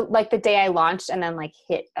 like the day I launched and then like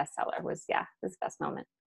hit bestseller was the best moment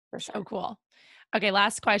for sure. So cool. Okay,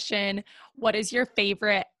 last question. What is your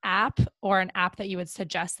favorite app or an app that you would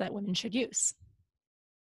suggest that women should use?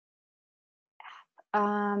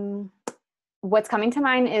 What's coming to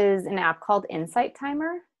mind is an app called Insight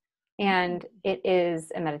Timer, and it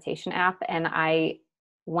is a meditation app. And I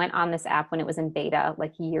went on this app when it was in beta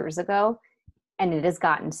like years ago. And it has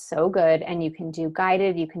gotten so good. And you can do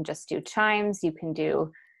guided, you can just do chimes, you can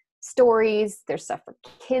do stories. There's stuff for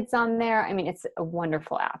kids on there. I mean, it's a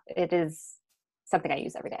wonderful app. It is something I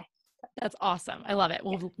use every day. That's awesome. I love it.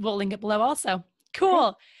 We'll link it below also.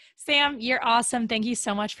 Cool. Sam, you're awesome. Thank you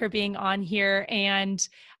so much for being on here. And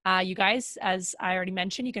you guys, as I already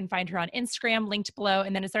mentioned, you can find her on Instagram, linked below.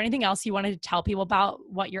 And then is there anything else you wanted to tell people about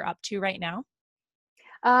what you're up to right now?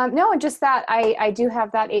 No, just that I do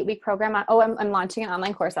have that 8-week program. I'm launching an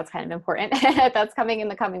online course. That's kind of important. That's coming in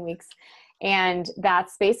the coming weeks. And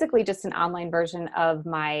that's basically just an online version of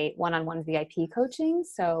my one-on-one VIP coaching.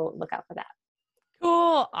 So look out for that.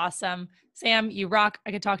 Cool. Awesome. Sam, you rock.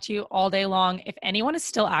 I could talk to you all day long. If anyone is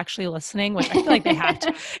still actually listening, which I feel like they have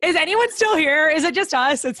to, is anyone still here? Is it just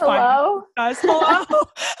us? It's Hello? Fine. Us. Hello?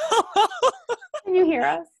 Can you hear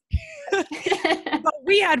us? But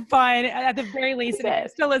we had fun at the very least. And if you're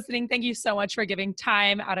still listening, thank you so much for giving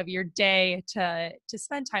time out of your day to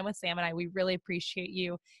spend time with Sam and I. We really appreciate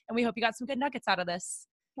you. And we hope you got some good nuggets out of this.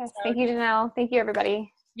 Yes. Thank you, Janelle. Thank you,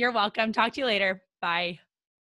 everybody. You're welcome. Talk to you later. Bye.